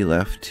one lady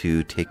left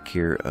to take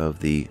care of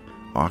the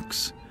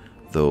ox,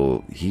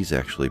 though he's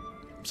actually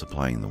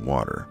supplying the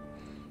water.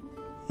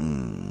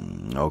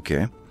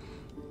 Okay.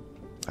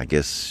 I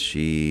guess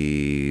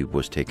she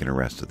was taking a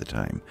rest at the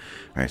time.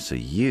 All right, so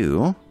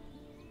you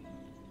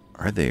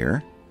are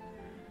there,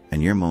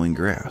 and you're mowing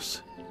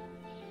grass.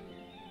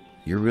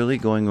 You're really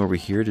going over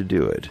here to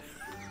do it.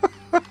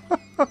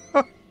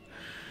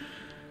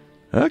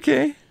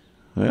 Okay.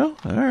 Well,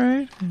 all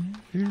right.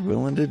 If you're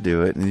willing to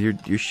do it, and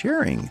you're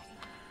sharing.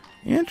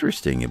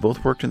 Interesting. You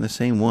both worked in the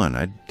same one.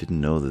 I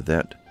didn't know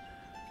that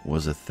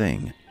was a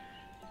thing.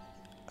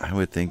 I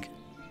would think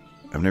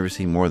I've never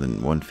seen more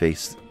than one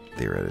face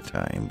there at a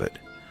time, but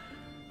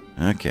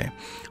okay.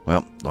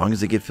 Well, as long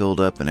as they get filled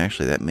up, and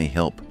actually that may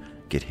help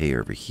get hay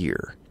over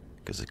here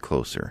because it's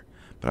closer.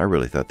 But I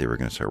really thought they were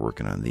going to start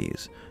working on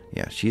these.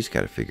 Yeah, she's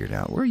got it figured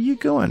out. Where are you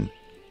going?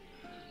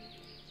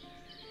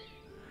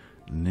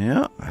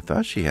 No, I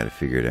thought she had it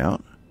figured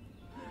out.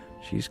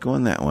 She's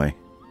going that way.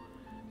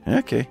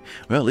 Okay.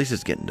 Well, at least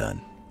it's getting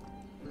done.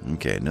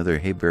 Okay, another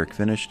hay barrack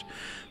finished.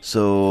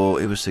 So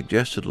it was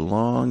suggested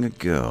long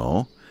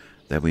ago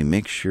that we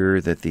make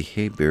sure that the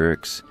hay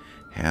barracks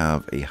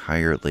have a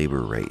higher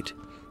labor rate.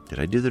 Did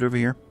I do that over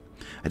here?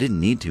 I didn't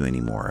need to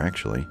anymore,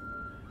 actually.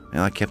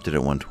 Well, I kept it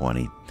at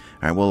 120. All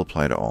right, we'll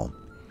apply to all.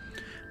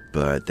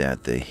 But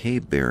that the hay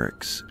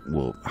barracks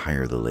will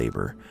hire the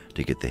labor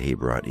to get the hay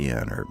brought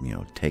in, or,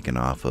 taken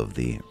off of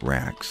the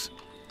racks,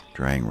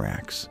 drying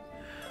racks,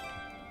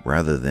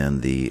 rather than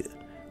the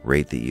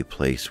rate that you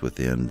place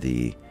within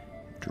the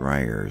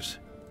dryers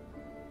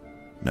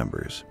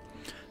numbers.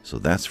 So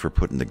that's for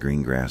putting the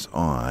green grass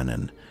on,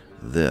 and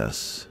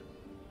this,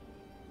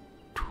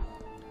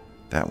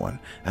 that one,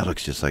 that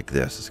looks just like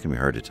this. It's going to be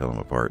hard to tell them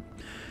apart,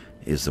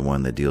 is the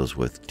one that deals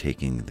with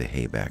taking the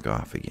hay back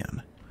off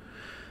again.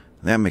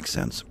 That makes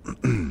sense.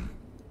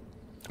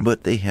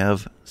 But they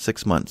have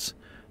 6 months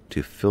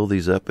to fill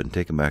these up and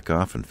take them back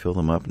off, and fill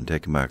them up and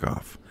take them back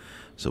off.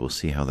 So we'll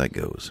see how that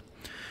goes.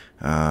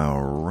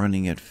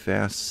 Running at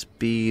fast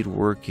speed,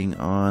 working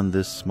on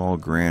this small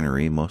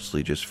granary,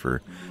 mostly just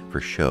for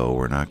show.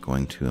 We're not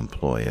going to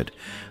employ it.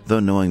 Though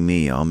knowing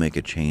me, I'll make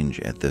a change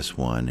at this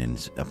one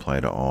and apply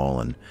to all,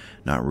 and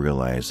not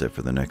realize that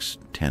for the next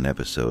 10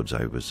 episodes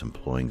I was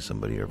employing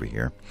somebody over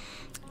here.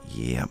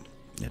 Yeah,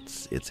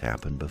 it's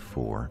happened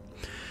before.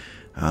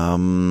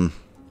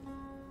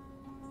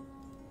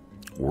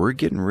 We're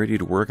getting ready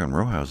to work on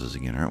row houses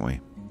again, aren't we?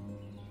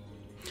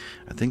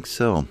 I think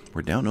so.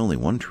 We're down to only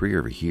one tree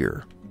over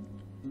here.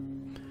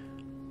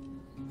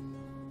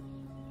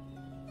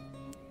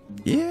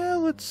 Yeah,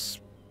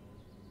 let's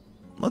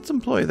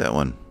employ that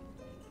one.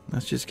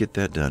 Let's just get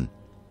that done.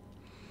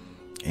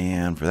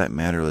 And for that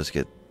matter, let's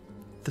get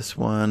this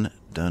one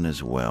done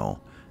as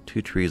well.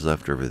 2 trees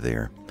left over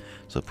there.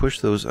 So push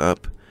those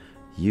up.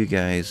 You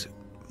guys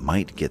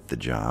might get the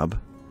job.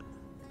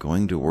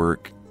 Going to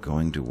work.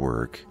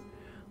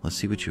 Let's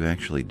see what you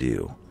actually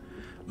do.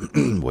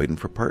 Waiting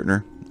for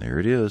partner. There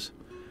it is.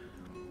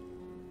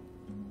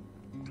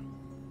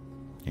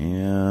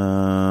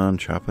 And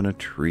chopping a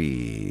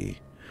tree.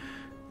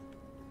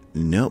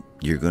 Nope,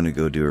 you're going to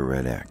go do a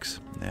red X.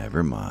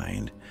 Never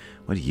mind.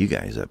 What are you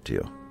guys up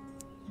to?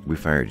 We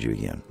fired you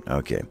again.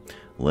 Okay,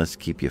 let's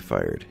keep you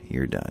fired.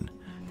 You're done.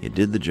 You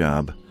did the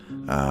job.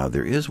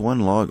 There is 1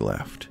 log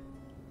left.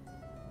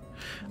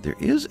 There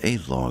is a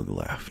log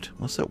left.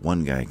 Let's let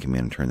one guy come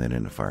in and turn that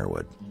into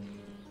firewood.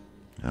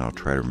 And I'll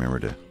try to remember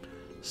to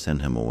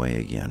send him away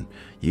again.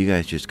 You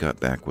guys just got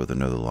back with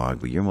another log,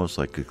 but you're most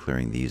likely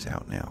clearing these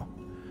out now.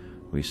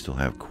 We still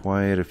have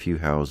quite a few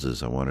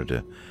houses I wanted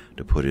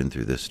to put in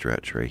through this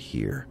stretch right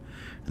here.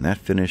 And that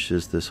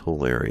finishes this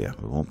whole area.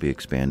 We won't be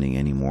expanding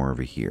any more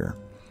over here.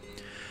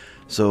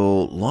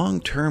 So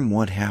long term,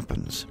 what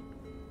happens?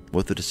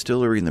 With the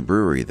distillery and the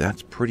brewery,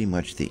 that's pretty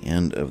much the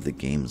end of the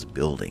game's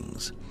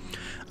buildings.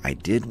 I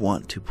did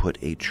want to put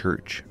a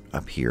church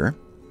up here,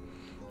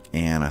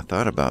 and I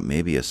thought about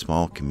maybe a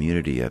small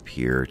community up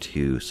here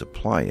to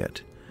supply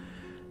it.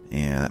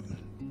 And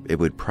it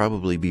would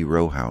probably be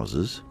row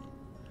houses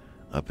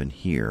up in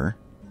here.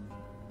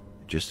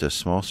 Just a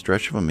small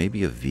stretch of them,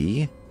 maybe a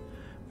V,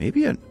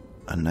 maybe a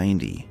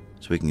 90,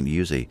 so we can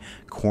use a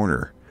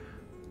corner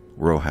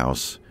row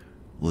house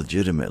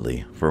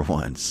legitimately for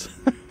once.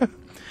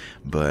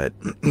 But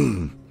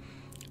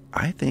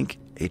I think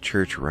a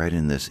church right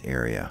in this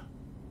area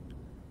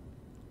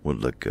would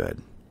look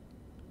good.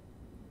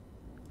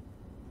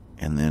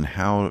 And then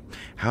how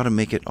to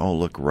make it all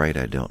look right,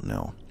 I don't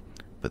know.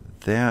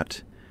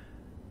 But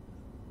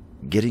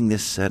getting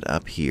this set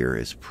up here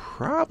is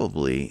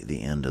probably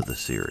the end of the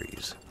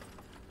series.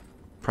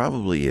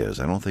 Probably is.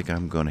 I don't think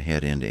I'm going to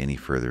head into any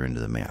further into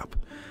the map.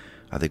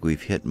 I think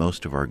we've hit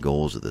most of our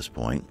goals at this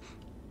point.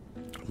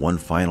 One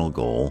final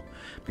goal,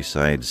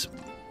 besides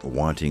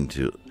wanting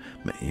to,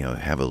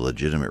 have a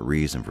legitimate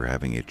reason for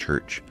having a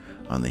church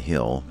on the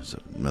hill.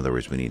 So in other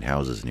words, we need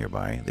houses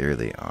nearby. There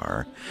they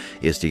are.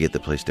 Is to get the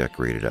place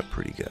decorated up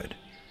pretty good.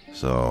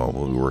 So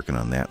we'll be working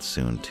on that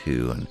soon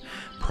too, and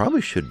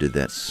probably should do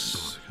that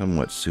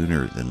somewhat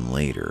sooner than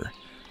later.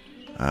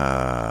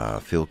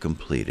 Field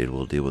completed.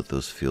 We'll deal with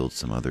those fields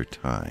some other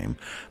time.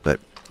 But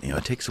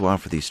it takes a while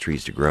for these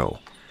trees to grow,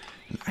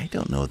 and I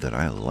don't know that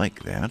I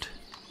like that.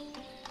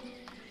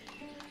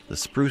 The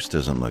spruce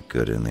doesn't look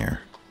good in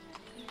there.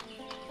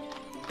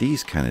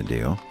 These kind of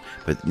do,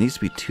 but it needs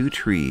to be 2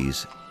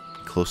 trees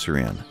closer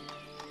in.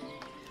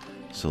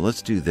 So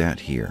let's do that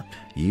here.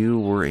 You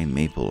were a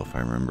maple, if I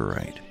remember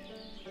right.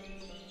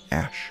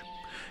 Ash.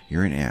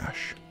 You're an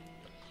ash.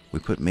 We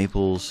put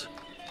maples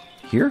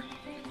here?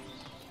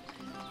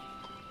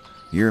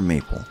 You're a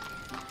maple.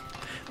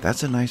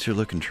 That's a nicer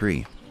looking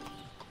tree.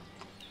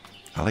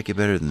 I like it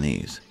better than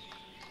these.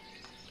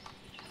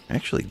 I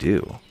actually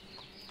do.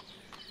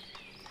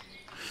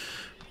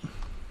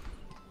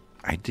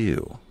 I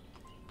do.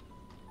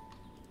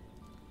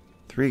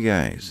 3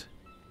 guys.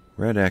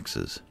 Red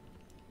X's.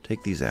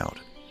 Take these out.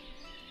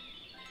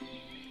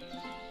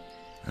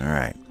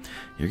 Alright.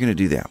 You're going to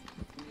do that.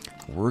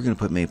 We're going to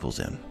put maples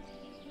in.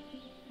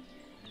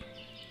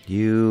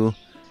 You,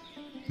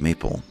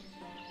 maple.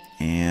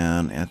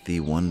 And at the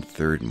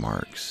 1/3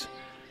 marks.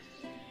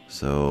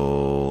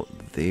 So,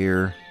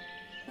 there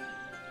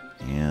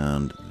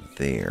and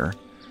there.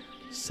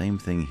 Same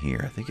thing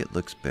here. I think it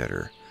looks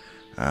better.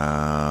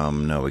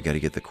 No, we got to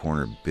get the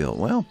corner built.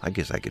 Well, I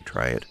guess I could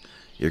try it.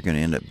 You're going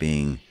to end up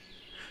being...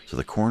 So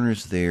the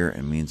corner's there,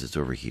 and means it's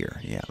over here.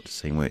 Yeah, the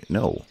same way.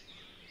 No.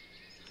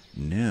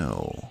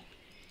 No.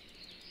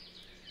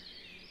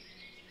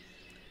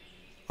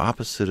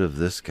 Opposite of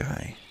this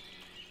guy.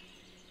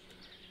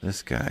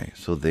 This guy.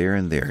 So there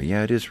and there.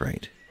 Yeah, it is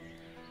right.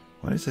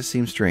 Why does that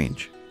seem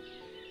strange?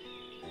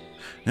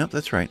 Nope,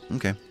 that's right.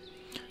 Okay.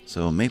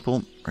 So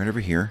maple right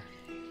over here.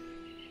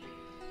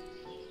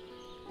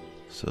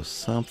 So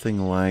something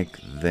like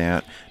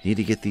that. Need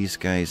to get these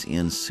guys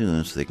in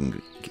soon so they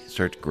can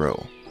start to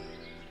grow.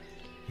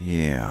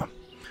 Yeah.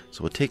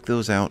 So we'll take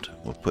those out.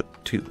 We'll put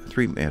 2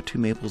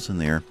 maples in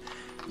there.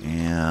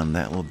 And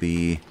that will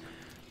be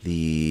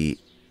the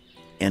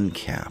end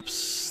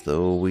caps.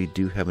 Though we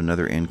do have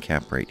another end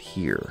cap right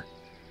here.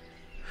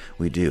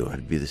 We do.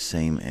 It'd be the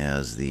same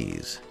as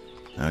these.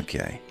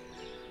 Okay.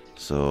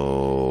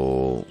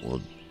 So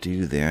we'll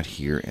do that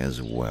here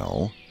as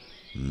well.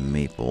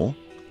 Maple.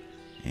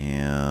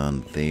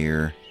 And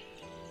there.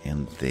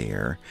 And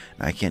there.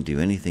 Now, I can't do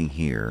anything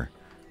here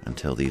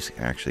until these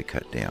actually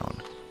cut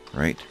down.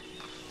 Right?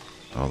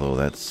 Although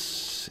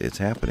it's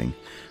happening.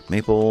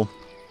 Maple.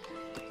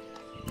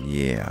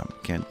 Yeah.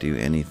 Can't do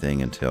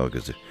anything until,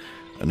 because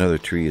another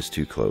tree is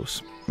too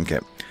close. Okay.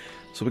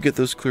 So we'll get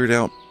those cleared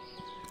out.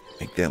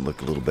 Make that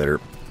look a little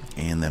better.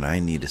 And then I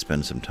need to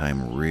spend some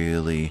time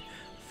really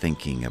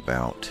thinking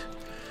about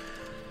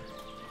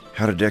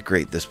how to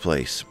decorate this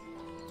place.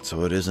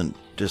 So it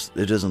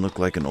doesn't look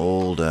like an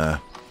old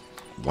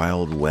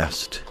Wild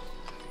West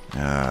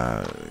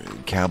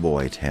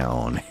cowboy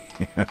town.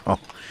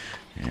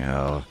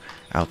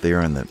 Out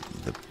there on the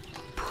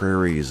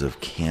prairies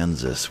of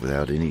Kansas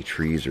without any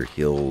trees or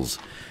hills.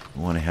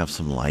 We want to have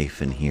some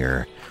life in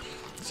here.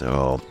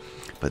 So,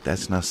 but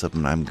that's not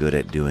something I'm good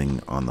at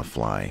doing on the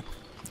fly.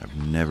 I've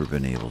never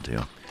been able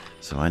to.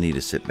 So I need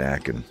to sit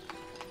back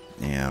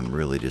and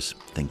really just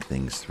think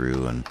things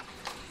through and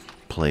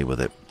play with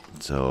it.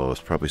 So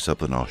it's probably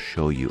something I'll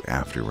show you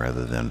after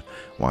rather than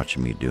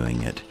watching me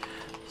doing it.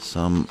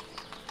 Some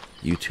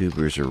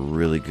YouTubers are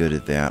really good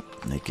at that.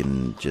 They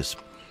can just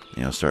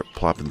you know, start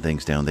plopping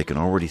things down, they can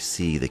already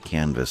see the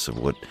canvas of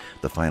what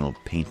the final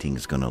painting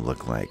is going to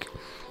look like.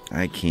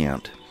 I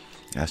can't.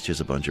 That's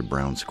just a bunch of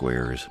brown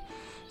squares.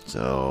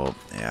 So,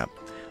 yeah,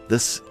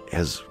 this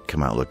has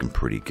come out looking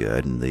pretty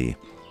good, and the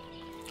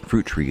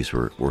fruit trees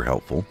were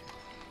helpful.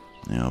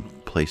 You know,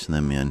 placing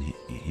them in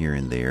here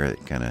and there,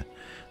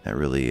 that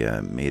really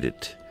made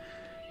it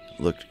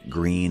look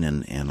green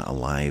and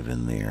alive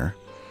in there.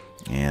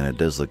 And it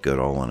does look good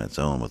all on its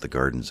own with the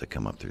gardens that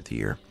come up through the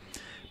year.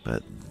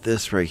 But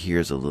this right here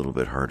is a little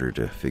bit harder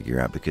to figure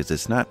out because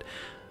it's not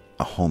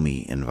a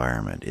homey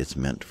environment. It's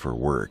meant for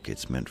work.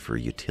 It's meant for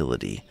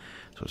utility.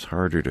 So it's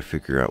harder to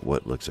figure out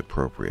what looks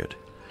appropriate.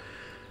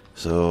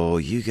 So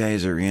you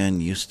guys are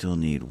in. You still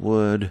need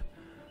wood.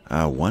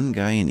 One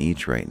guy in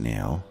each right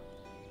now.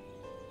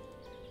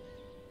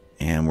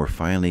 And we're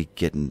finally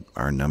getting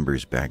our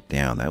numbers back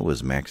down. That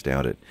was maxed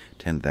out at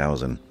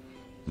 10,000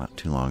 not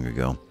too long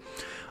ago.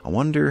 I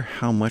wonder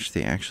how much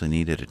they actually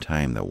need at a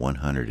time. That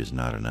 100 is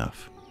not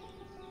enough.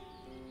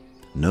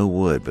 No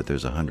wood, but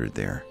there's 100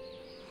 there.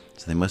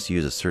 So they must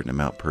use a certain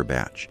amount per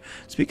batch.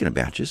 Speaking of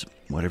batches,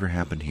 whatever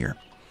happened here?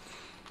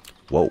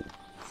 Whoa.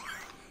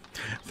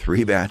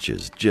 3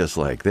 batches, just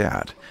like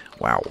that.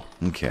 Wow.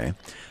 Okay.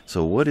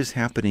 So what is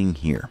happening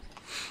here?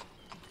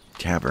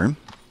 Tavern.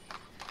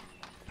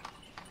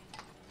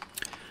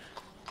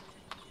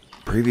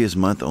 Previous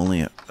month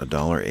only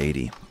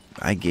 $1.80.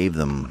 I gave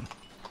them,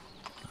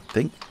 I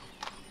think,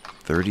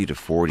 30 to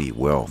 40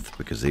 wealth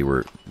because they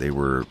were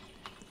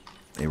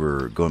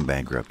going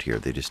bankrupt here.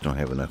 They just don't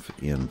have enough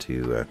in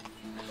to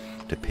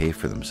pay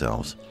for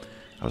themselves.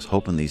 I was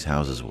hoping these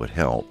houses would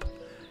help,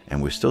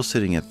 and we're still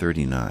sitting at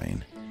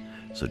 39.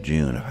 So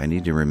June, if I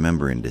need to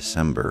remember in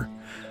December,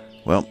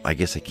 well, I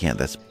guess I can't.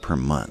 That's per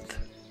month.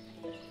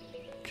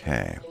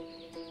 Okay.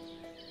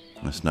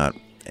 That's not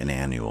an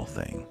annual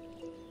thing.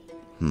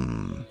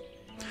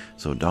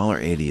 So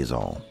 $1.80 is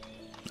all.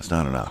 That's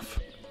not enough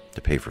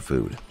to pay for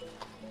food.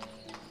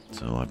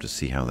 So I'll have to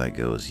see how that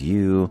goes.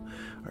 You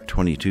are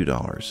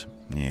 $22.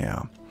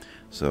 Yeah.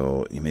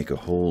 So you make a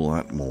whole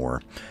lot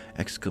more.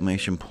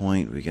 Exclamation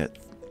point. We got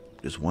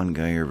just one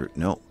guy over.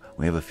 No,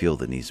 we have a field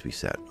that needs to be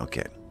set.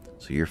 Okay.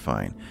 So you're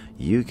fine.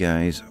 You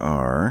guys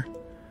are...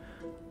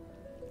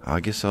 I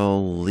guess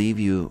I'll leave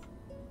you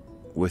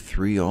with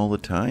 3 all the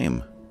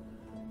time.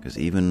 Because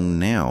even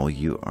now,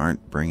 you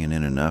aren't bringing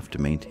in enough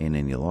to maintain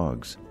any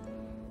logs.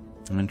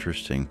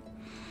 Interesting.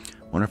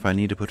 Wonder if I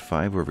need to put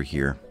 5 over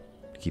here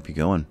to keep you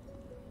going.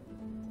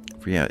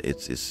 Yeah,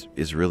 it's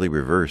really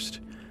reversed.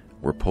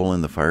 We're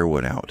pulling the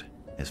firewood out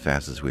as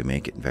fast as we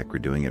make it. In fact, we're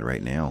doing it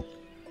right now.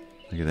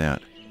 Look at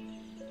that.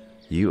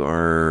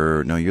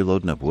 You're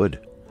loading up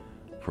wood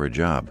for a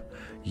job.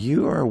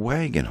 You are a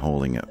wagon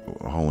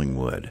hauling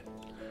wood.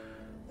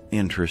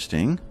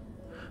 Interesting.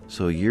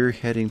 So you're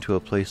heading to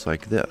a place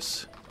like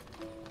this.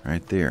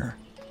 Right there.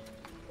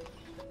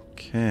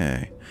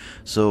 Okay.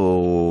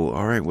 So,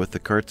 alright, with the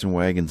carts and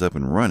wagons up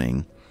and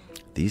running,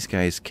 these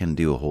guys can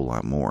do a whole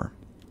lot more.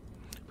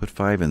 Put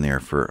 5 in there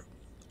for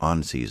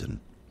on season.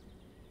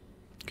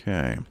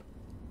 Okay.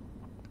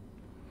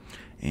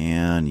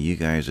 And you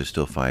guys are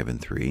still 5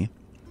 and 3.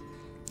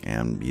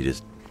 And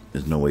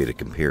there's no way to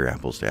compare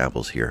apples to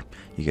apples here.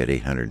 You got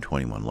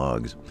 821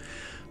 logs.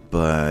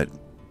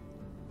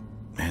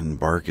 And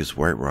bark is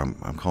right where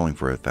I'm calling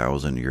for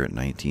 1,000. You're at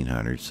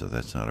 1,900, so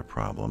that's not a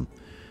problem.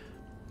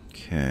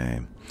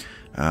 Okay.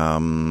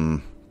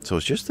 So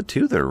it's just the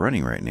 2 that are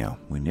running right now.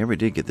 We never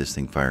did get this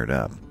thing fired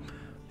up.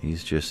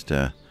 He's just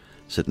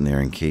sitting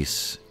there in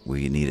case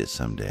we need it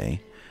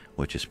someday,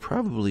 which is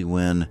probably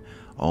when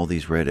all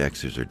these red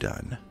X's are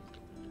done.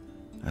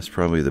 That's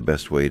probably the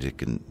best way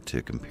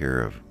to compare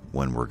of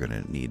when we're going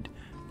to need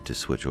to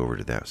switch over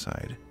to that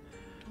side.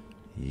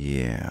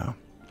 Yeah.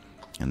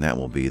 And that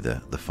will be the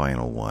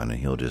final one, and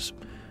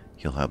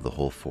he'll have the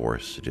whole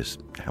force to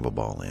just have a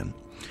ball in.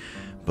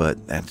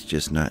 But that's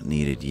just not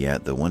needed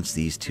yet. Though once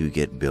these 2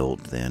 get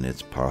built, then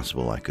it's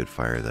possible I could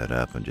fire that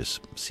up and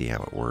just see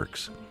how it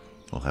works.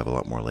 We'll have a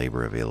lot more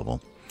labor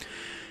available.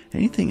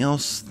 Anything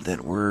else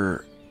that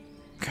we're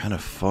kind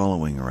of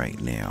following right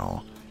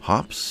now?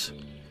 Hops.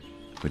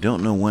 We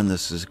don't know when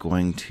this is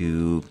going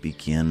to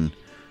begin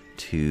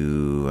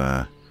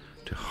to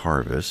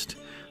harvest.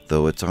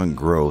 Though it's on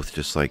growth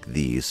just like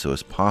these, so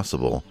it's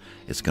possible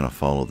it's going to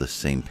follow the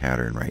same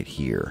pattern right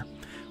here.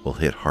 We'll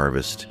hit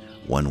harvest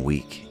 1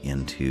 week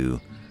into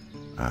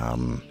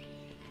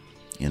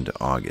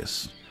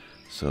August.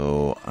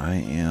 So I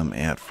am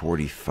at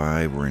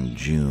 45. We're in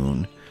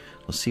June.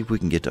 Let's see if we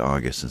can get to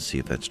August and see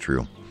if that's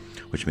true,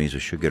 which means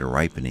we should get a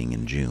ripening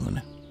in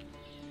June.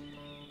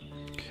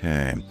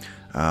 Okay.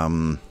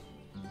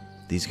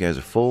 These guys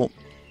are full.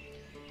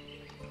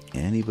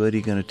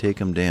 Anybody going to take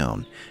them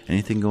down?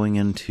 Anything going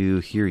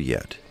into here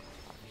yet?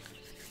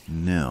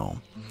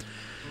 No.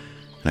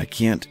 And I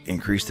can't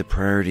increase the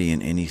priority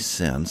in any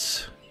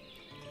sense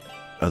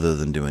other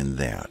than doing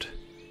that.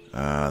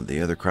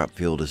 The other crop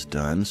field is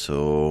done,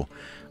 so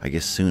I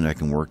guess soon I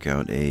can work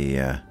out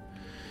I'm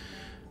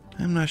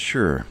not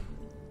sure.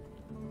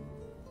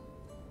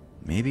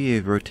 Maybe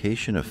a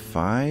rotation of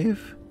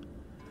 5?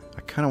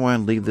 I kind of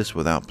want to leave this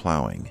without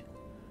plowing,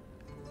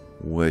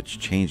 which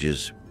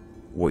changes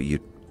what you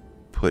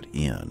put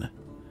in.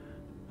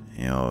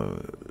 You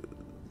know,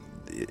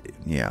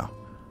 yeah,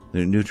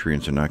 the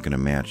nutrients are not going to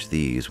match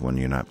these when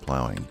you're not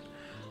plowing.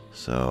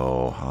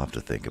 So I'll have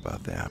to think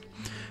about that.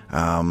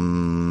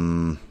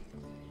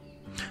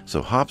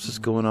 So hops is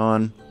going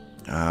on.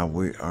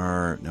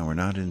 We're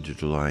not into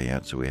July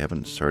yet, so we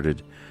haven't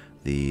started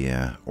the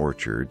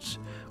orchards.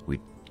 We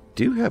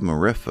do have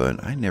Marifa,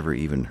 and I never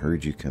even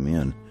heard you come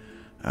in.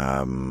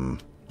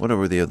 What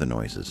were the other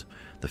noises?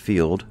 The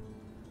field.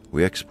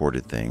 We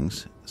exported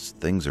things.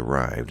 Things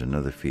arrived.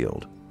 Another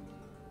field.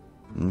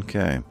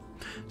 Okay.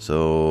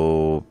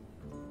 So,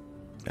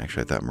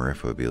 actually I thought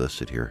Marifa would be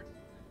listed here.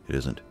 It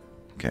isn't.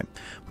 Okay.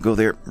 We'll go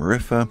there.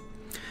 Marifa.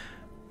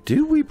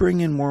 Do we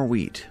bring in more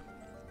wheat?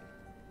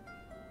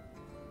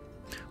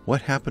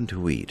 What happened to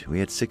wheat? We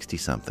had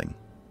 60-something.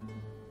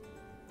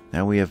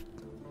 Now we have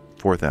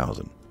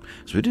 4,000.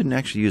 So we didn't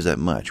actually use that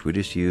much. We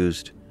just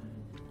used...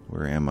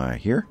 Where am I?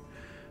 Here?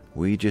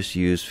 We just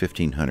used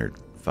 1,500.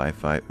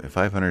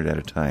 500 at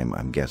a time,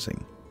 I'm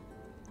guessing.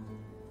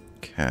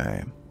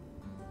 Okay.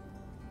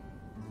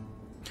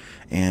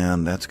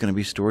 And that's going to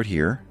be stored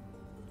here.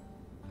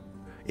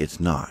 It's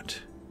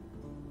not.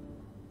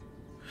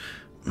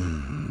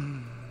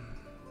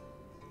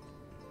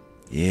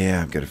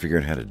 Yeah, I've got to figure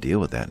out how to deal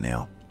with that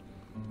now.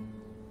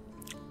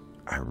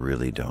 I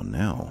really don't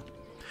know.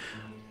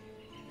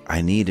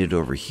 I need it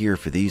over here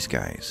for these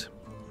guys.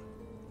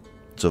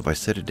 So if I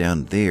set it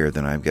down there,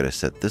 then I've got to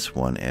set this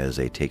one as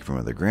a take from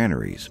other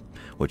granaries,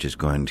 which is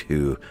going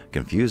to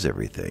confuse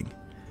everything.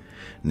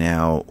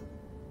 Now,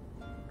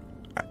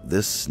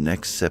 this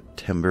next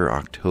September,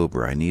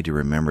 October, I need to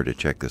remember to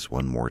check this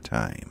one more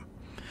time.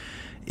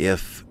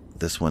 If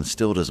this one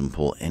still doesn't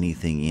pull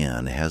anything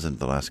in, it hasn't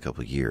the last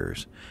couple of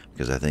years,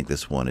 because I think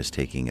this one is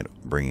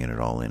bringing it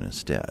all in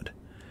instead.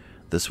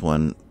 This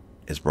one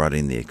is brought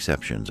in the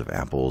exceptions of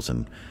apples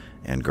and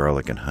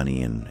garlic and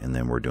honey, and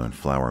then we're doing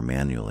flour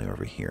manually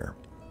over here.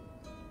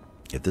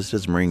 If this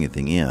doesn't bring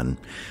anything in,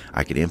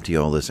 I could empty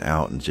all this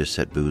out and just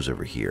set booze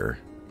over here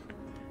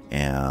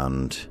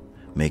and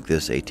make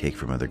this a take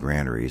from other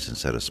granaries and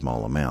set a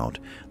small amount.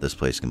 This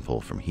place can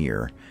pull from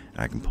here, and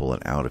I can pull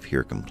it out of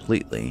here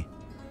completely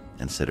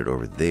and set it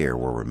over there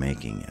where we're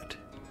making it.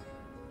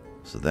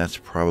 So that's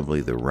probably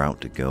the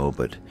route to go,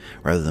 but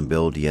rather than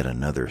build yet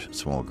another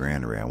small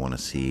granary, I want to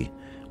see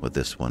what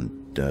this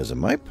one does.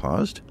 Am I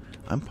paused?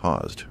 I'm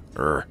paused.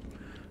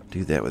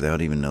 Do that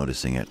without even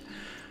noticing it.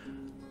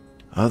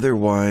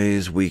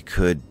 Otherwise, we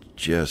could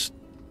just...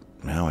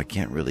 Well, I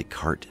can't really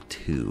cart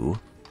to.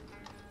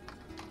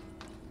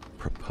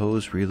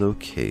 Propose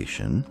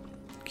relocation.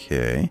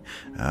 Okay.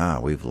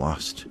 We've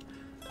lost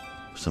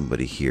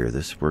somebody here.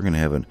 We're going to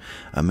have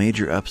a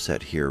major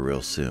upset here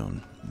real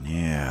soon.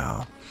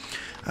 Yeah.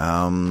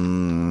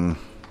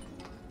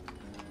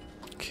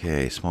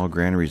 Okay, small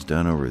granary's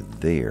done over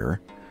there.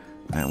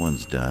 That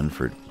one's done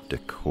for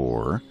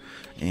decor.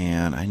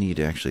 And I need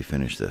to actually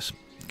finish this.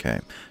 Okay,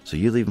 so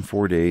you leave in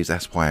 4 days.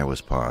 That's why I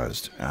was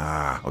paused.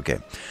 Okay.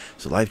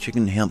 So live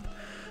chicken, hemp.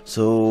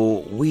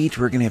 So wheat,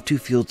 we're going to have 2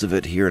 fields of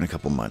it here in a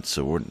couple months.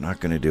 So we're not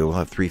going to do, we'll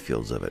have 3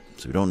 fields of it.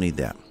 So we don't need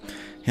that.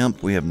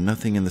 Hemp, we have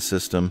nothing in the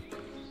system.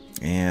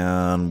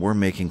 And we're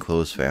making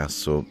clothes fast.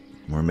 So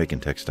we're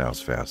making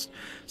textiles fast.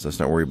 So let's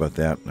not worry about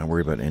that. Not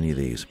worry about any of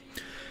these.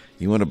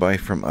 You want to buy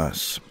from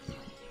us.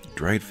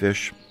 Dried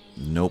fish?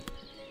 Nope.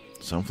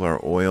 Sunflower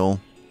oil?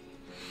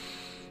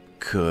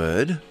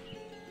 Could.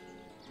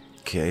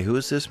 Okay, who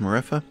is this?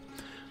 Marifa?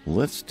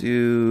 Let's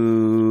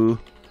do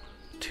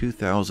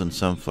 2,000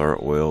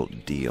 sunflower oil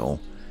deal.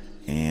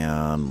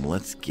 And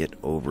let's get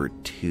over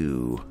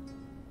to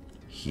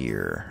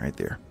here. Right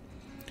there.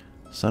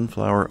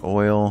 Sunflower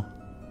oil.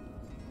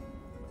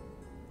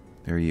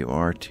 There you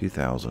are,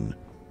 2,000.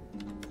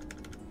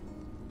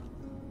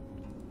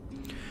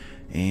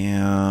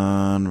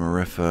 And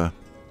Marifa.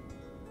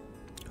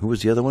 Who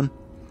was the other one?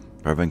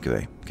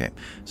 Parvenkove. Okay,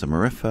 so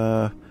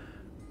Marifa.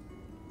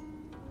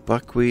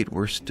 Buckwheat,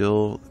 we're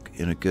still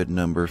in a good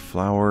number.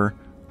 Flour,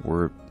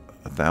 we're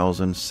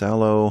 1,000.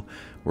 Sallow,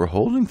 we're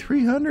holding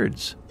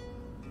 300s.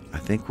 I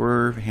think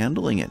we're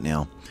handling it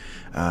now.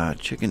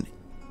 Chicken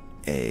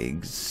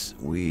eggs,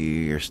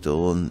 we are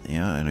still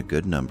in a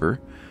good number.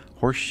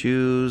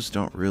 Horseshoes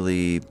don't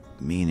really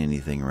mean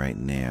anything right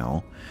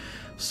now.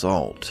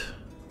 Salt,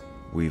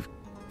 we've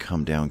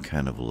come down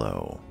kind of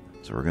low,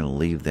 so we're going to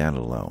leave that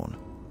alone.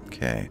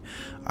 Okay,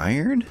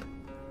 iron,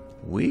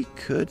 we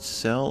could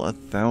sell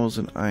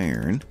 1,000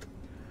 iron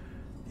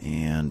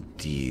and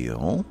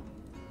deal.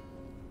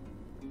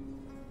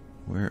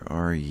 Where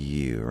are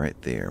you? Right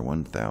there,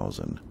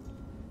 1,000.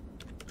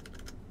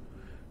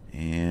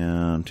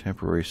 And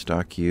temporary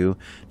stock you.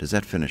 Does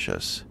that finish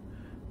us?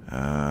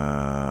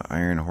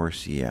 Iron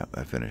horse, yeah,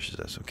 that finishes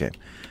us. Okay,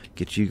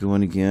 get you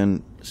going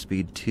again.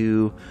 Speed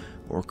 2.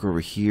 Work over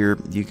here.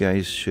 You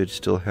guys should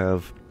still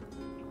have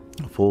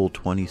a full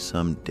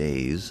 20-some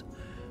days.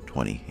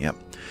 20, yep.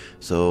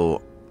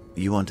 So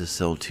you want to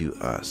sell to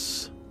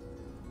us.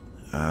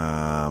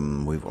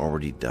 We've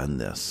already done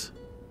this.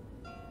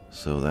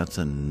 So that's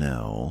a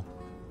no.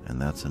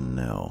 And that's a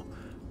no.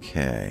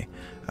 Okay.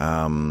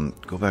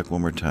 Go back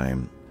one more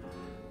time.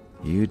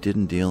 You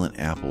didn't deal in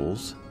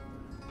apples.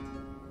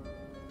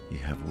 You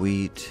have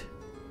wheat.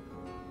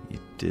 You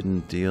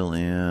didn't deal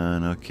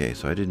in... Okay,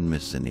 so I didn't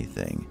miss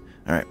anything.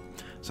 Alright,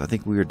 so I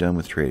think we are done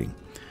with trading.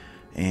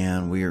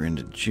 And we are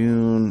into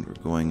June.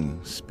 We're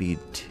going speed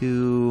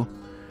 2.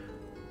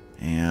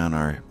 And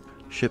our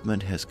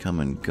shipment has come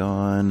and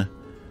gone.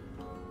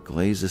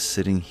 Glaze is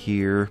sitting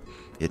here.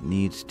 It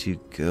needs to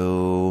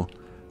go...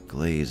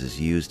 Glaze is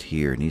used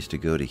here. It needs to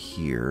go to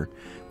here.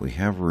 We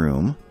have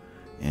room.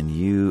 And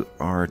you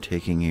are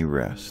taking a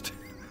rest.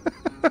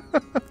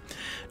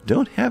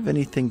 Don't have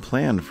anything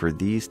planned for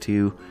these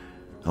two.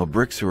 Oh,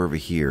 bricks are over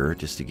here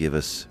just to give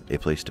us a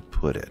place to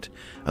put it.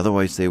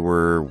 Otherwise they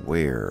were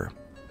where?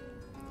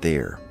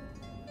 There.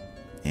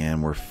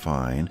 And we're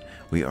fine.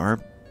 We are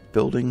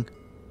building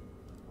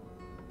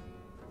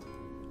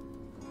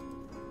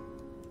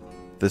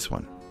this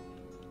one.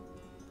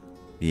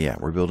 Yeah,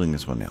 we're building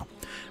this one now.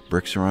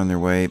 Bricks are on their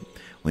way.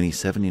 We need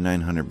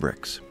 7,900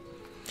 bricks.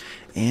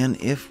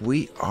 And if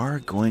we are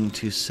going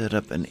to set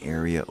up an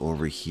area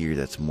over here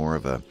that's more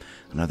of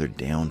another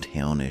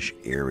downtown-ish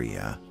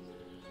area,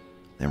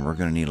 then we're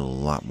going to need a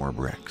lot more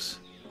bricks.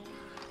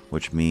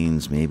 Which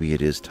means maybe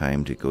it is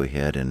time to go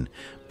ahead and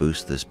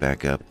boost this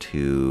back up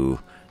to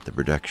the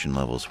production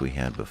levels we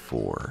had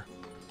before.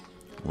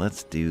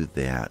 Let's do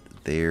that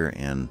there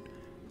and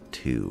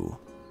 2.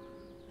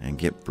 And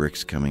get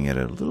bricks coming at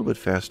a little bit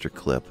faster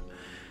clip.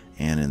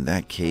 And in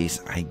that case,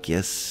 I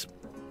guess...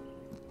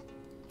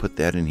 put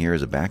that in here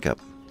as a backup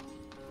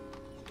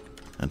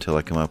until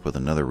I come up with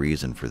another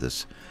reason for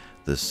this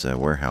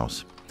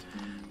warehouse.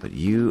 But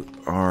you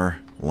are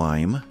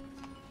lime,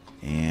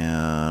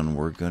 and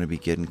we're going to be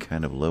getting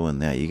kind of low in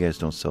that. You guys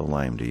don't sell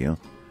lime, do you?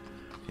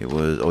 It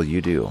was... oh,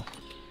 you do.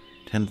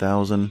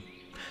 10,000.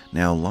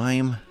 Now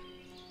lime,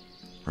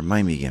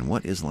 remind me again,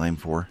 what is lime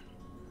for?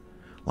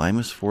 Lime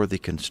is for the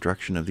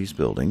construction of these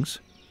buildings.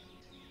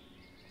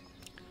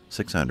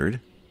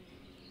 600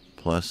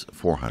 plus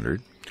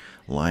 400.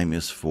 Lime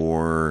is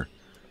for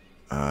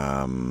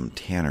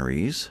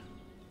tanneries,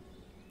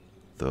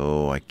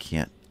 though I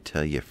can't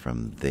tell you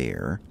from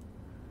there.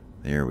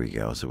 There we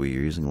go. So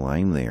we're using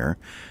lime there.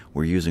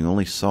 We're using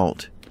only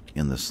salt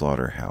in the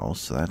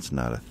slaughterhouse, so that's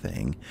not a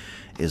thing.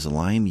 Is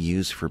lime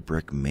used for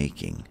brick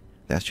making?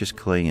 That's just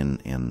clay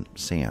and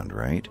sand,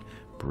 right?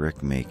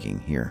 Brick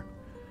making here.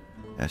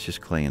 That's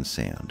just clay and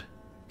sand.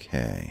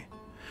 Okay.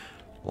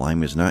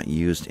 Lime is not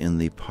used in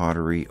the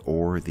pottery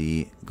or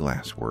the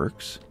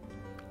glassworks.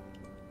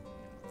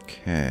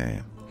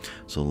 Okay,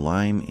 so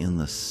lime in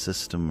the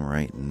system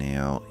right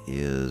now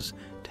is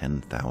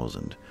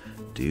 10,000.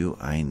 Do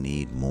I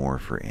need more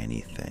for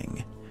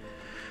anything?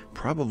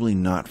 Probably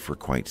not for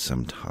quite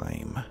some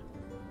time.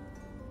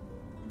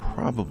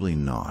 Probably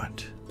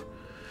not.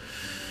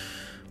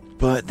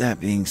 But that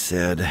being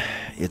said,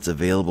 it's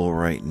available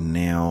right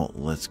now.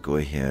 Let's go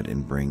ahead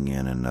and bring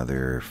in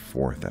another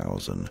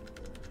 4,000.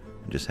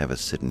 Just have it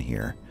sitting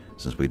here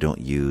since we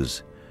don't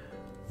use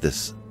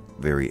this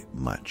very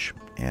much.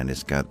 And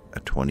it's got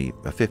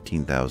a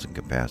 15,000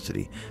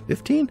 capacity.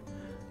 15?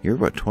 You're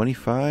what,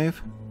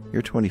 25?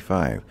 You're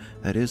 25.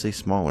 That is a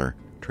smaller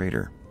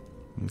trader.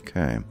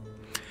 Okay.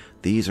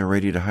 These are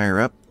ready to hire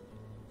up.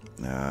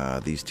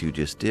 These two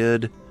just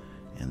did.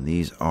 And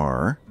these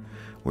are.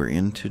 We're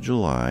into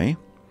July.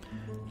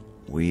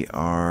 We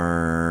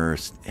are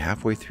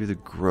halfway through the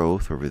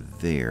growth over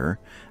there.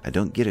 I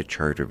don't get a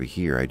chart over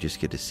here. I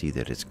just get to see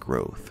that it's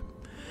growth.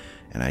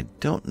 And I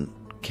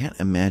can't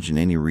imagine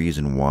any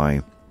reason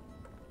why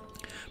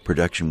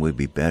production would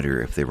be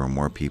better if there were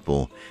more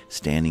people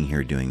standing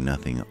here doing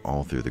nothing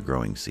all through the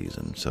growing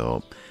season.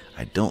 So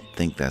I don't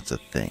think that's a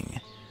thing.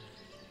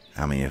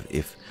 I mean,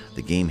 if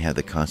the game had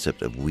the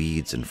concept of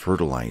weeds and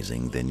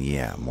fertilizing, then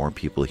yeah, more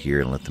people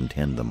here and let them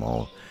tend them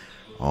all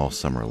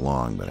summer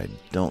long. But I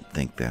don't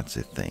think that's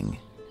a thing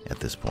at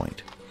this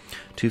point.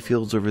 2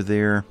 fields over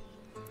there.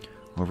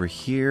 Over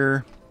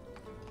here,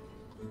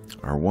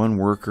 our one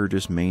worker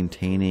just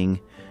maintaining.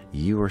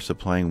 You are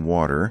supplying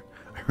water.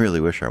 I really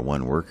wish our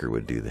one worker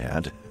would do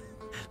that.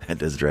 That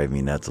does drive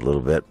me nuts a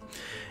little bit.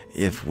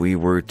 If we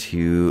were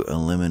to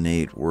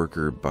eliminate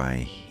worker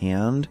by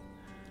hand,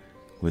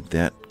 would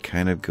that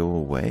kind of go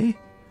away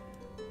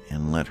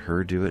and let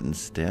her do it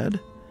instead?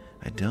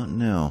 I don't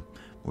know.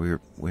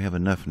 We have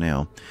enough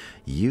now.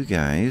 You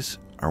guys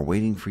are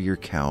waiting for your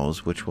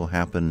cows, which will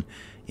happen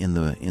in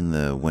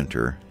the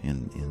winter.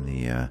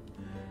 How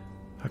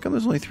come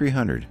there's only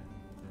 300?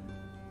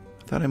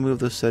 I thought I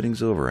moved those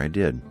settings over. I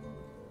did.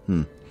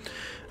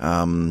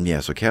 Yeah,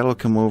 so cattle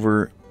come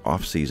over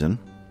off season,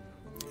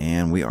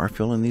 and we are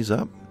filling these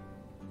up.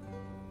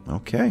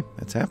 Okay,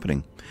 that's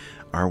happening.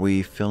 Are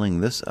we filling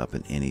this up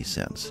in any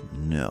sense?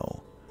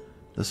 No.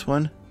 This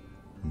one?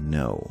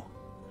 No.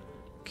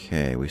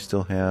 Okay, we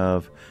still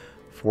have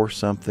 4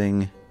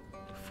 something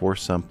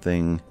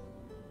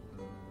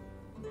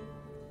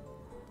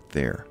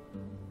there.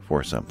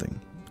 4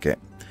 something. Okay.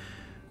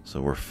 So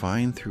we're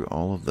fine through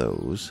all of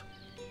those.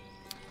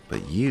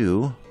 But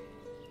you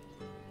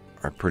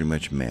are pretty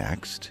much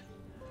maxed.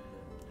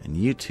 And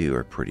you two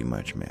are pretty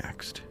much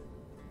maxed.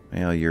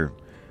 Well, you're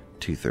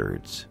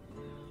 2/3.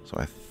 So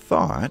I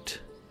thought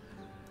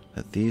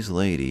that these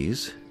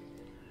ladies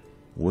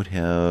would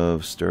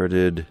have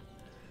started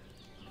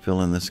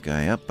filling this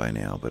guy up by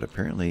now, but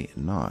apparently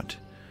not.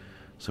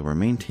 So we're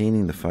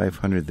maintaining the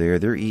 500 there.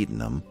 They're eating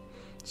them,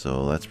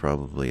 so that's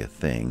probably a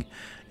thing.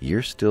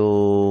 You're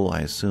still, I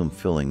assume,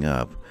 filling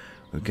up.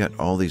 We've got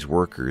all these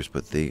workers,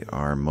 but they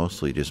are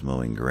mostly just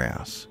mowing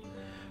grass.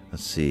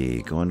 Let's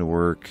see, going to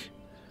work.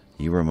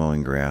 You were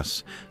mowing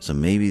grass, so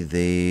maybe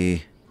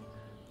they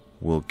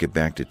will get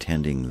back to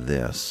tending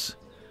this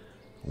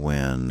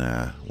when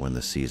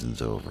the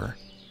season's over.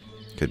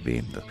 Could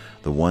be.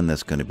 The one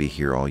that's going to be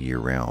here all year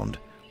round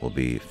will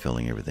be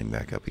filling everything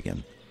back up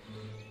again.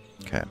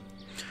 Okay.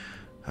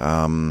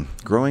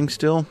 Growing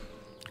still.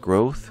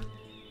 Growth.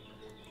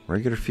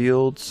 Regular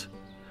fields.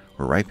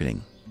 We're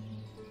ripening.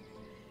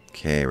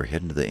 Okay, we're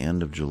heading to the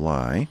end of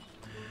July.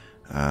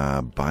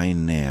 By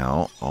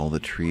now, all the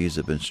trees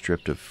have been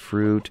stripped of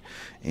fruit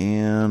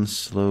and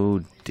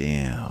slowed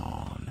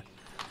down.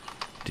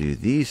 Do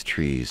these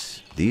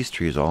trees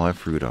all have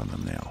fruit on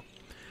them now?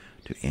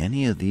 Do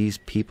any of these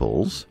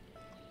peoples,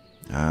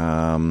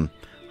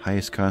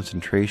 highest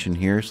concentration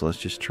here, so let's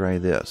just try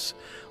this.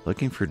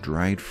 Looking for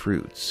dried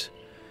fruits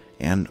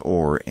and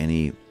or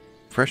any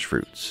fresh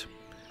fruits.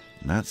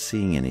 Not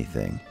seeing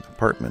anything.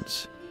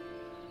 Apartments.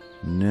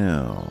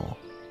 No.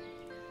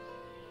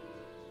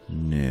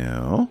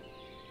 No.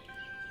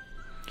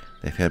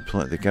 They've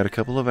got a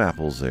couple of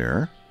apples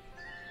there.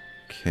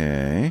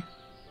 Okay.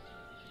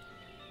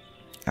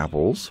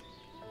 Apples.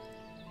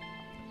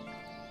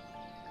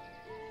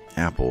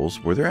 Apples.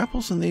 Were there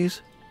apples in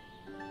these?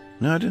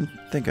 No, I didn't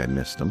think I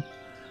missed them.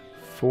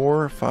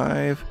 4,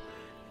 5.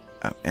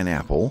 An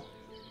apple.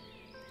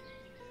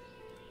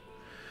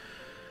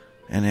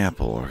 An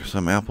apple. Or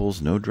some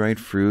apples. No dried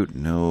fruit.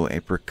 No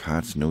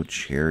apricots. No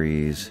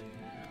cherries.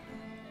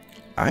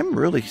 I'm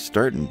really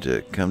starting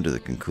to come to the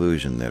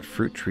conclusion that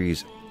fruit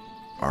trees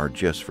are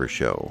just for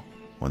show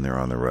when they're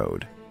on the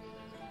road.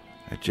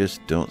 I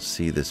just don't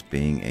see this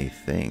being a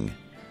thing.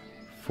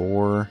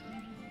 4,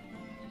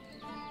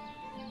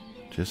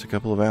 just a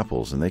couple of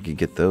apples, and they could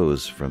get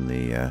those from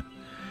the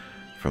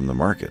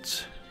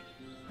markets.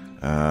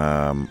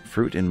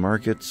 Fruit in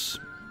markets.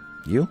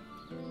 You?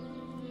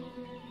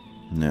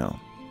 No.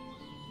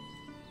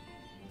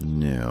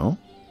 No.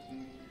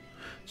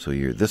 So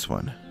you're this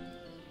one.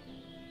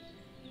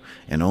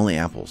 And only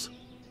apples.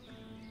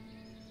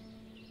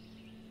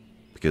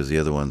 Because the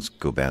other ones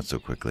go bad so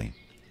quickly.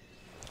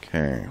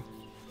 Okay.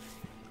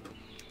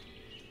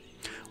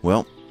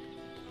 Well,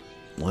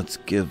 let's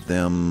give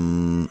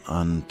them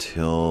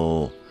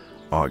until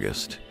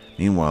August.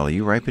 Meanwhile, are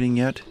you ripening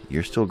yet?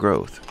 You're still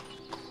growth.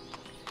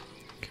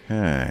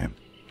 Okay.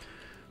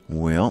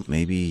 Well,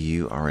 maybe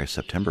you are a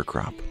September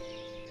crop.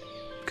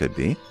 Could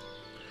be.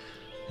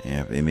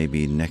 Yeah, it may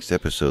be next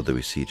episode that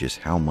we see just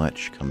how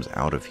much comes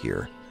out of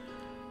here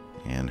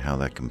and how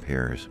that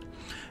compares.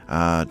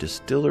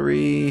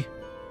 Distillery,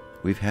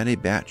 we've had a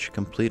batch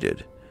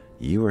completed.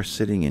 You are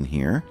sitting in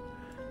here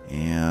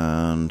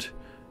and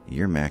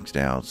you're maxed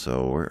out,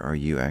 so where are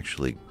you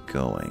actually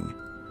going?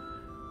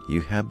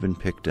 You have been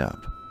picked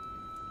up.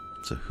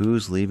 So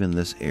who's leaving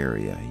this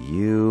area?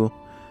 You.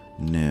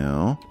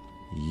 No.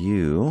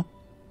 You.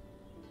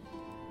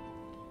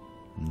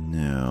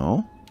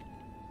 No.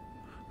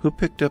 Who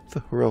picked up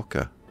the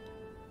Horilka?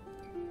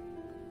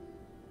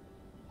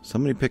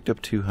 Somebody picked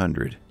up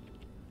 200.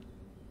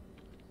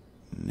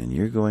 And then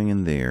you're going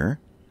in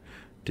there.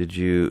 Did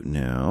you?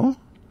 No.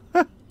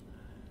 Huh.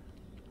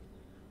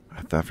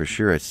 I thought for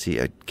sure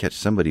I'd catch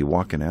somebody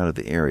walking out of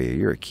the area.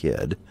 You're a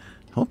kid.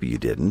 Hope you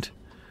didn't.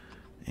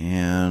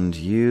 And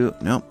you...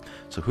 Nope.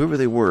 So whoever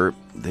they were,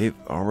 they've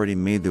already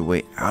made their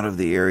way out of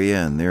the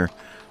area and they're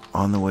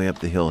on the way up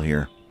the hill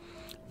here.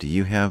 Do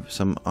you have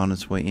some on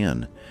its way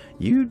in?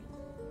 You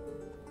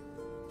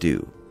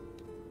do.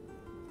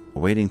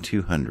 Awaiting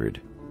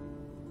 200.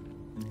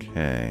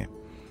 Okay.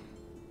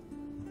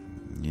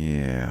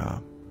 Yeah.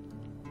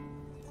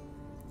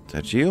 Is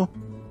that you?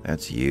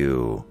 That's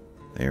you.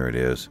 There it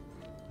is.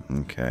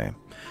 Okay.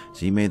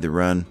 So you made the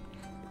run,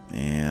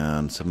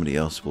 and somebody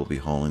else will be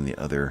hauling the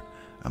other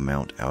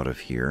amount out of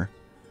here.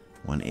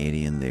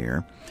 180 in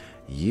there.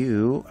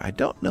 You, I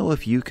don't know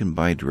if you can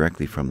buy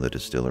directly from the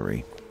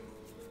distillery.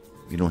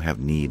 You don't have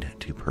need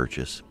to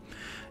purchase.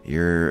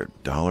 Your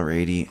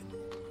 $1.80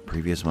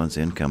 previous month's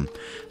income.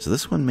 So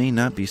this one may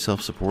not be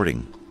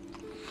self-supporting.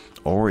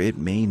 Or it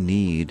may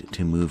need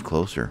to move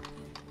closer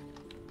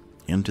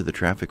into the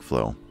traffic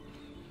flow.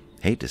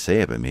 Hate to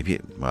say it, but maybe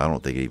well, I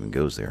don't think it even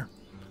goes there.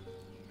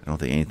 I don't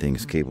think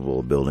anything's capable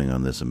of building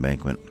on this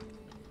embankment.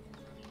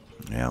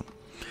 Yeah.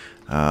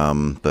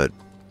 But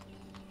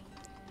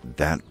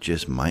that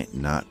just might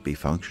not be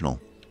functional.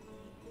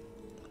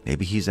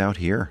 Maybe he's out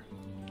here.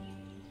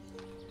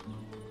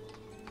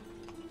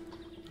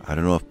 I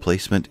don't know if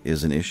placement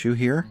is an issue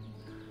here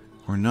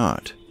or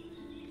not.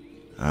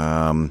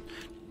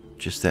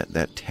 Just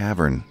that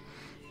tavern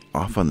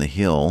off on the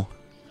hill,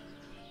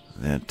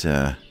 that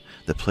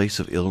the place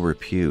of ill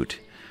repute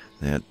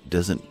that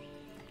doesn't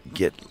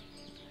get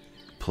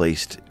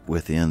placed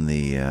within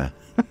the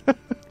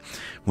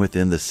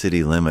within the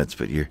city limits,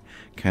 but you're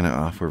kind of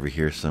off over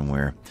here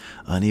somewhere.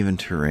 Uneven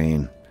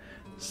terrain.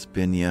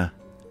 Spinya.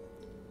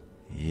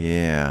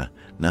 Yeah,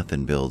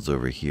 nothing builds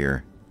over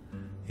here.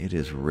 It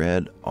is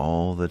red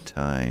all the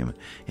time.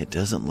 It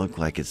doesn't look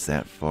like it's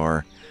that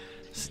far,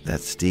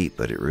 that steep,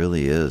 but it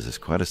really is. It's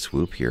quite a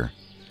swoop here.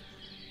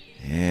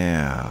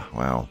 Yeah,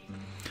 wow.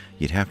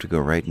 You'd have to go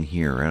right in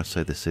here, right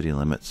outside the city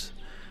limits.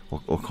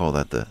 We'll call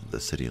that the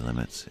city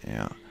limits,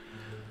 yeah.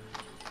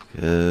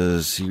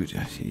 Because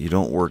you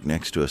don't work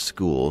next to a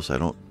school, so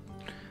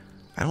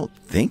I don't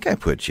think I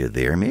put you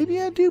there.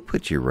 Maybe I do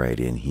put you right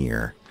in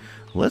here.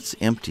 Let's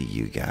empty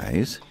you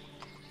guys.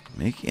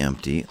 Make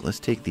empty. Let's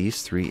take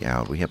these 3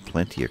 out. We have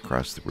plenty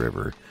across the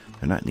river.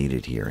 They're not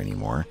needed here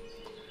anymore.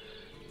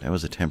 That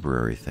was a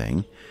temporary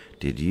thing.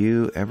 Did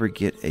you ever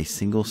get a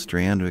single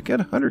strand? We got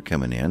 100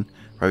 coming in,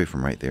 probably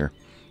from right there.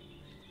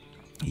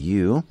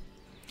 You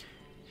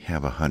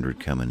have 100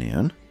 coming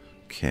in.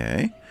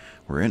 Okay.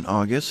 We're in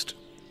August.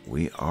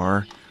 We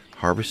are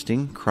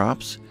harvesting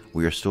crops.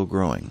 We are still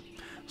growing.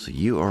 So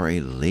you are a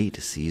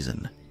late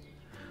season.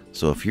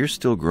 So if you're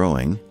still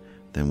growing,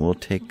 then we'll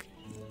take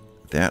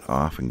that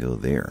off and go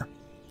there.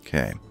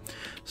 Okay.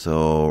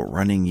 So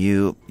running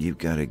you've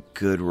got a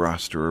good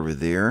roster over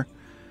there.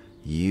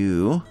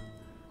 You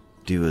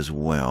do as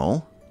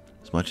well,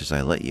 as much as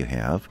I let you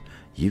have.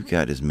 You've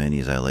got as many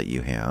as I let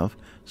you have.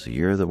 So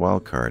you're the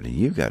wild card, and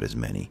you've got as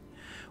many.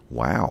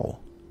 Wow.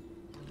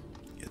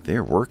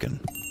 They're working.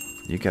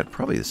 You got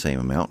probably the same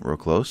amount, real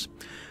close.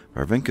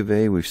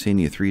 Varvinkave, we've seen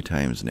you 3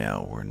 times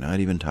now. We're not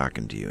even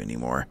talking to you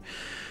anymore.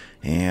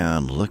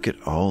 And look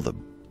at all the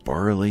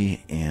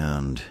barley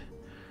and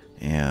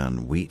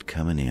wheat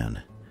coming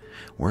in.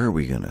 Where are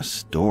we going to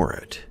store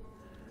it?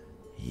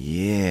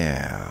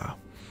 Yeah.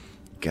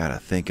 Gotta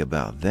think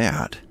about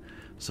that.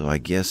 So I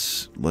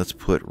guess let's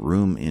put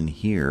room in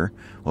here.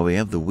 Well, we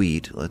have the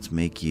wheat. Let's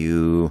make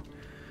you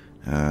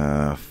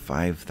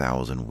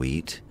 5,000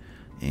 wheat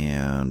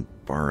and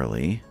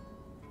barley.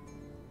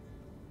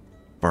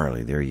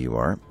 Barley, there you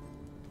are.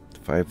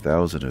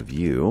 5,000 of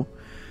you,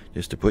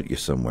 just to put you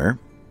somewhere.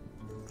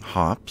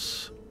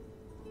 Hops.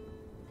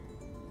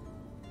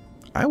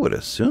 I would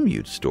assume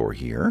you'd store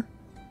here.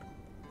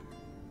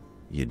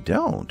 You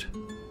don't.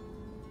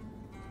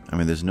 I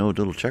mean, there's no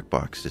little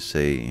checkbox to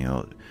say, you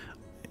know,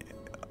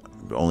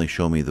 only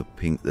show me the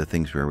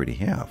things we already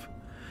have.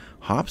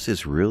 Hops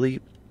is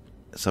really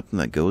something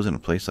that goes in a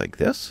place like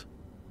this?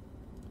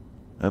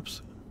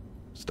 Oops.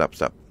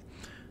 Stop.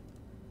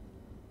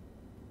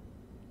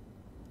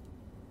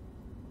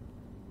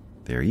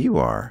 There you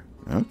are.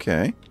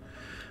 Okay.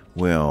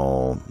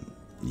 Well,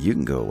 you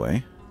can go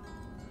away.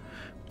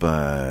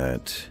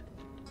 But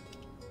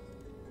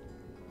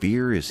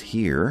beer is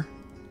here.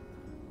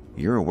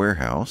 You're a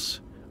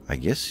warehouse. I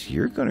guess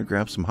you're going to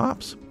grab some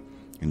hops.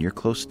 And you're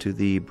close to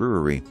the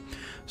brewery.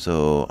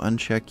 So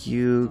uncheck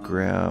you,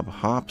 grab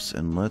hops,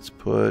 and let's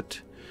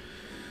put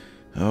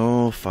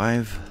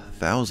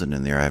 5,000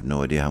 in there. I have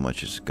no idea how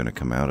much is going to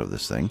come out of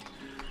this thing.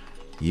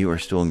 You are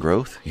still in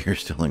growth? You're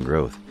still in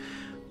growth.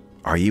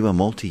 Are you a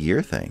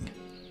multi-year thing?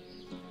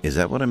 Is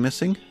that what I'm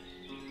missing?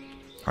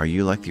 Are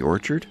you like the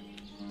orchard?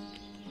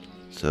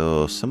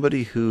 So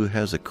somebody who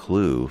has a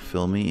clue,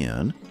 fill me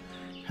in.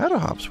 How do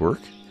hops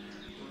work?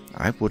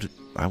 I would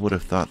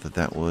have thought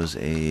that was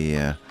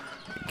a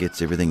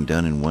gets everything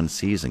done in one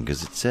season,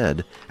 because it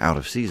said out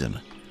of season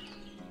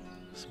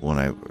when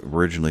I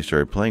originally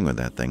started playing with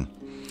that thing.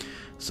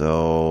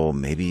 So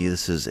maybe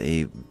this is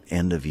a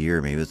end of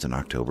year. Maybe it's an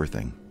October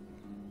thing.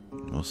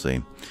 We'll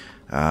see.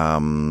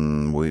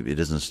 It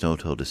doesn't snow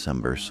till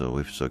December, so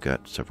we've still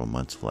got several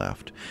months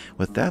left.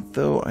 With that,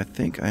 though, I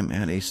think I'm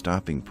at a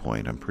stopping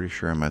point. I'm pretty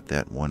sure I'm at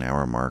that 1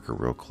 hour mark or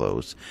real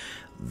close.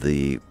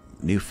 The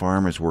new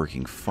farm is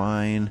working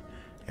fine.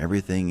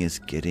 Everything is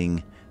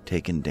getting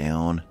taken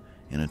down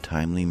in a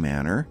timely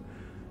manner.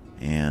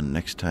 And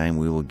next time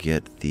we will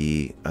get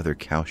the other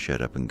cow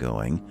shed up and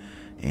going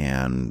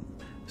and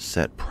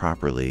set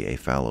properly a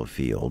fallow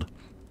field.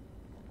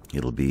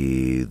 It'll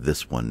be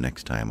this one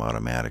next time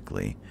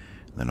automatically.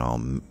 Then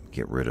I'll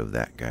get rid of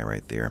that guy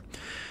right there.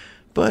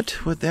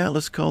 But with that,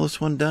 let's call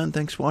this one done.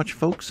 Thanks for watching,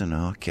 folks, and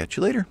I'll catch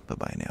you later.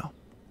 Bye-bye now.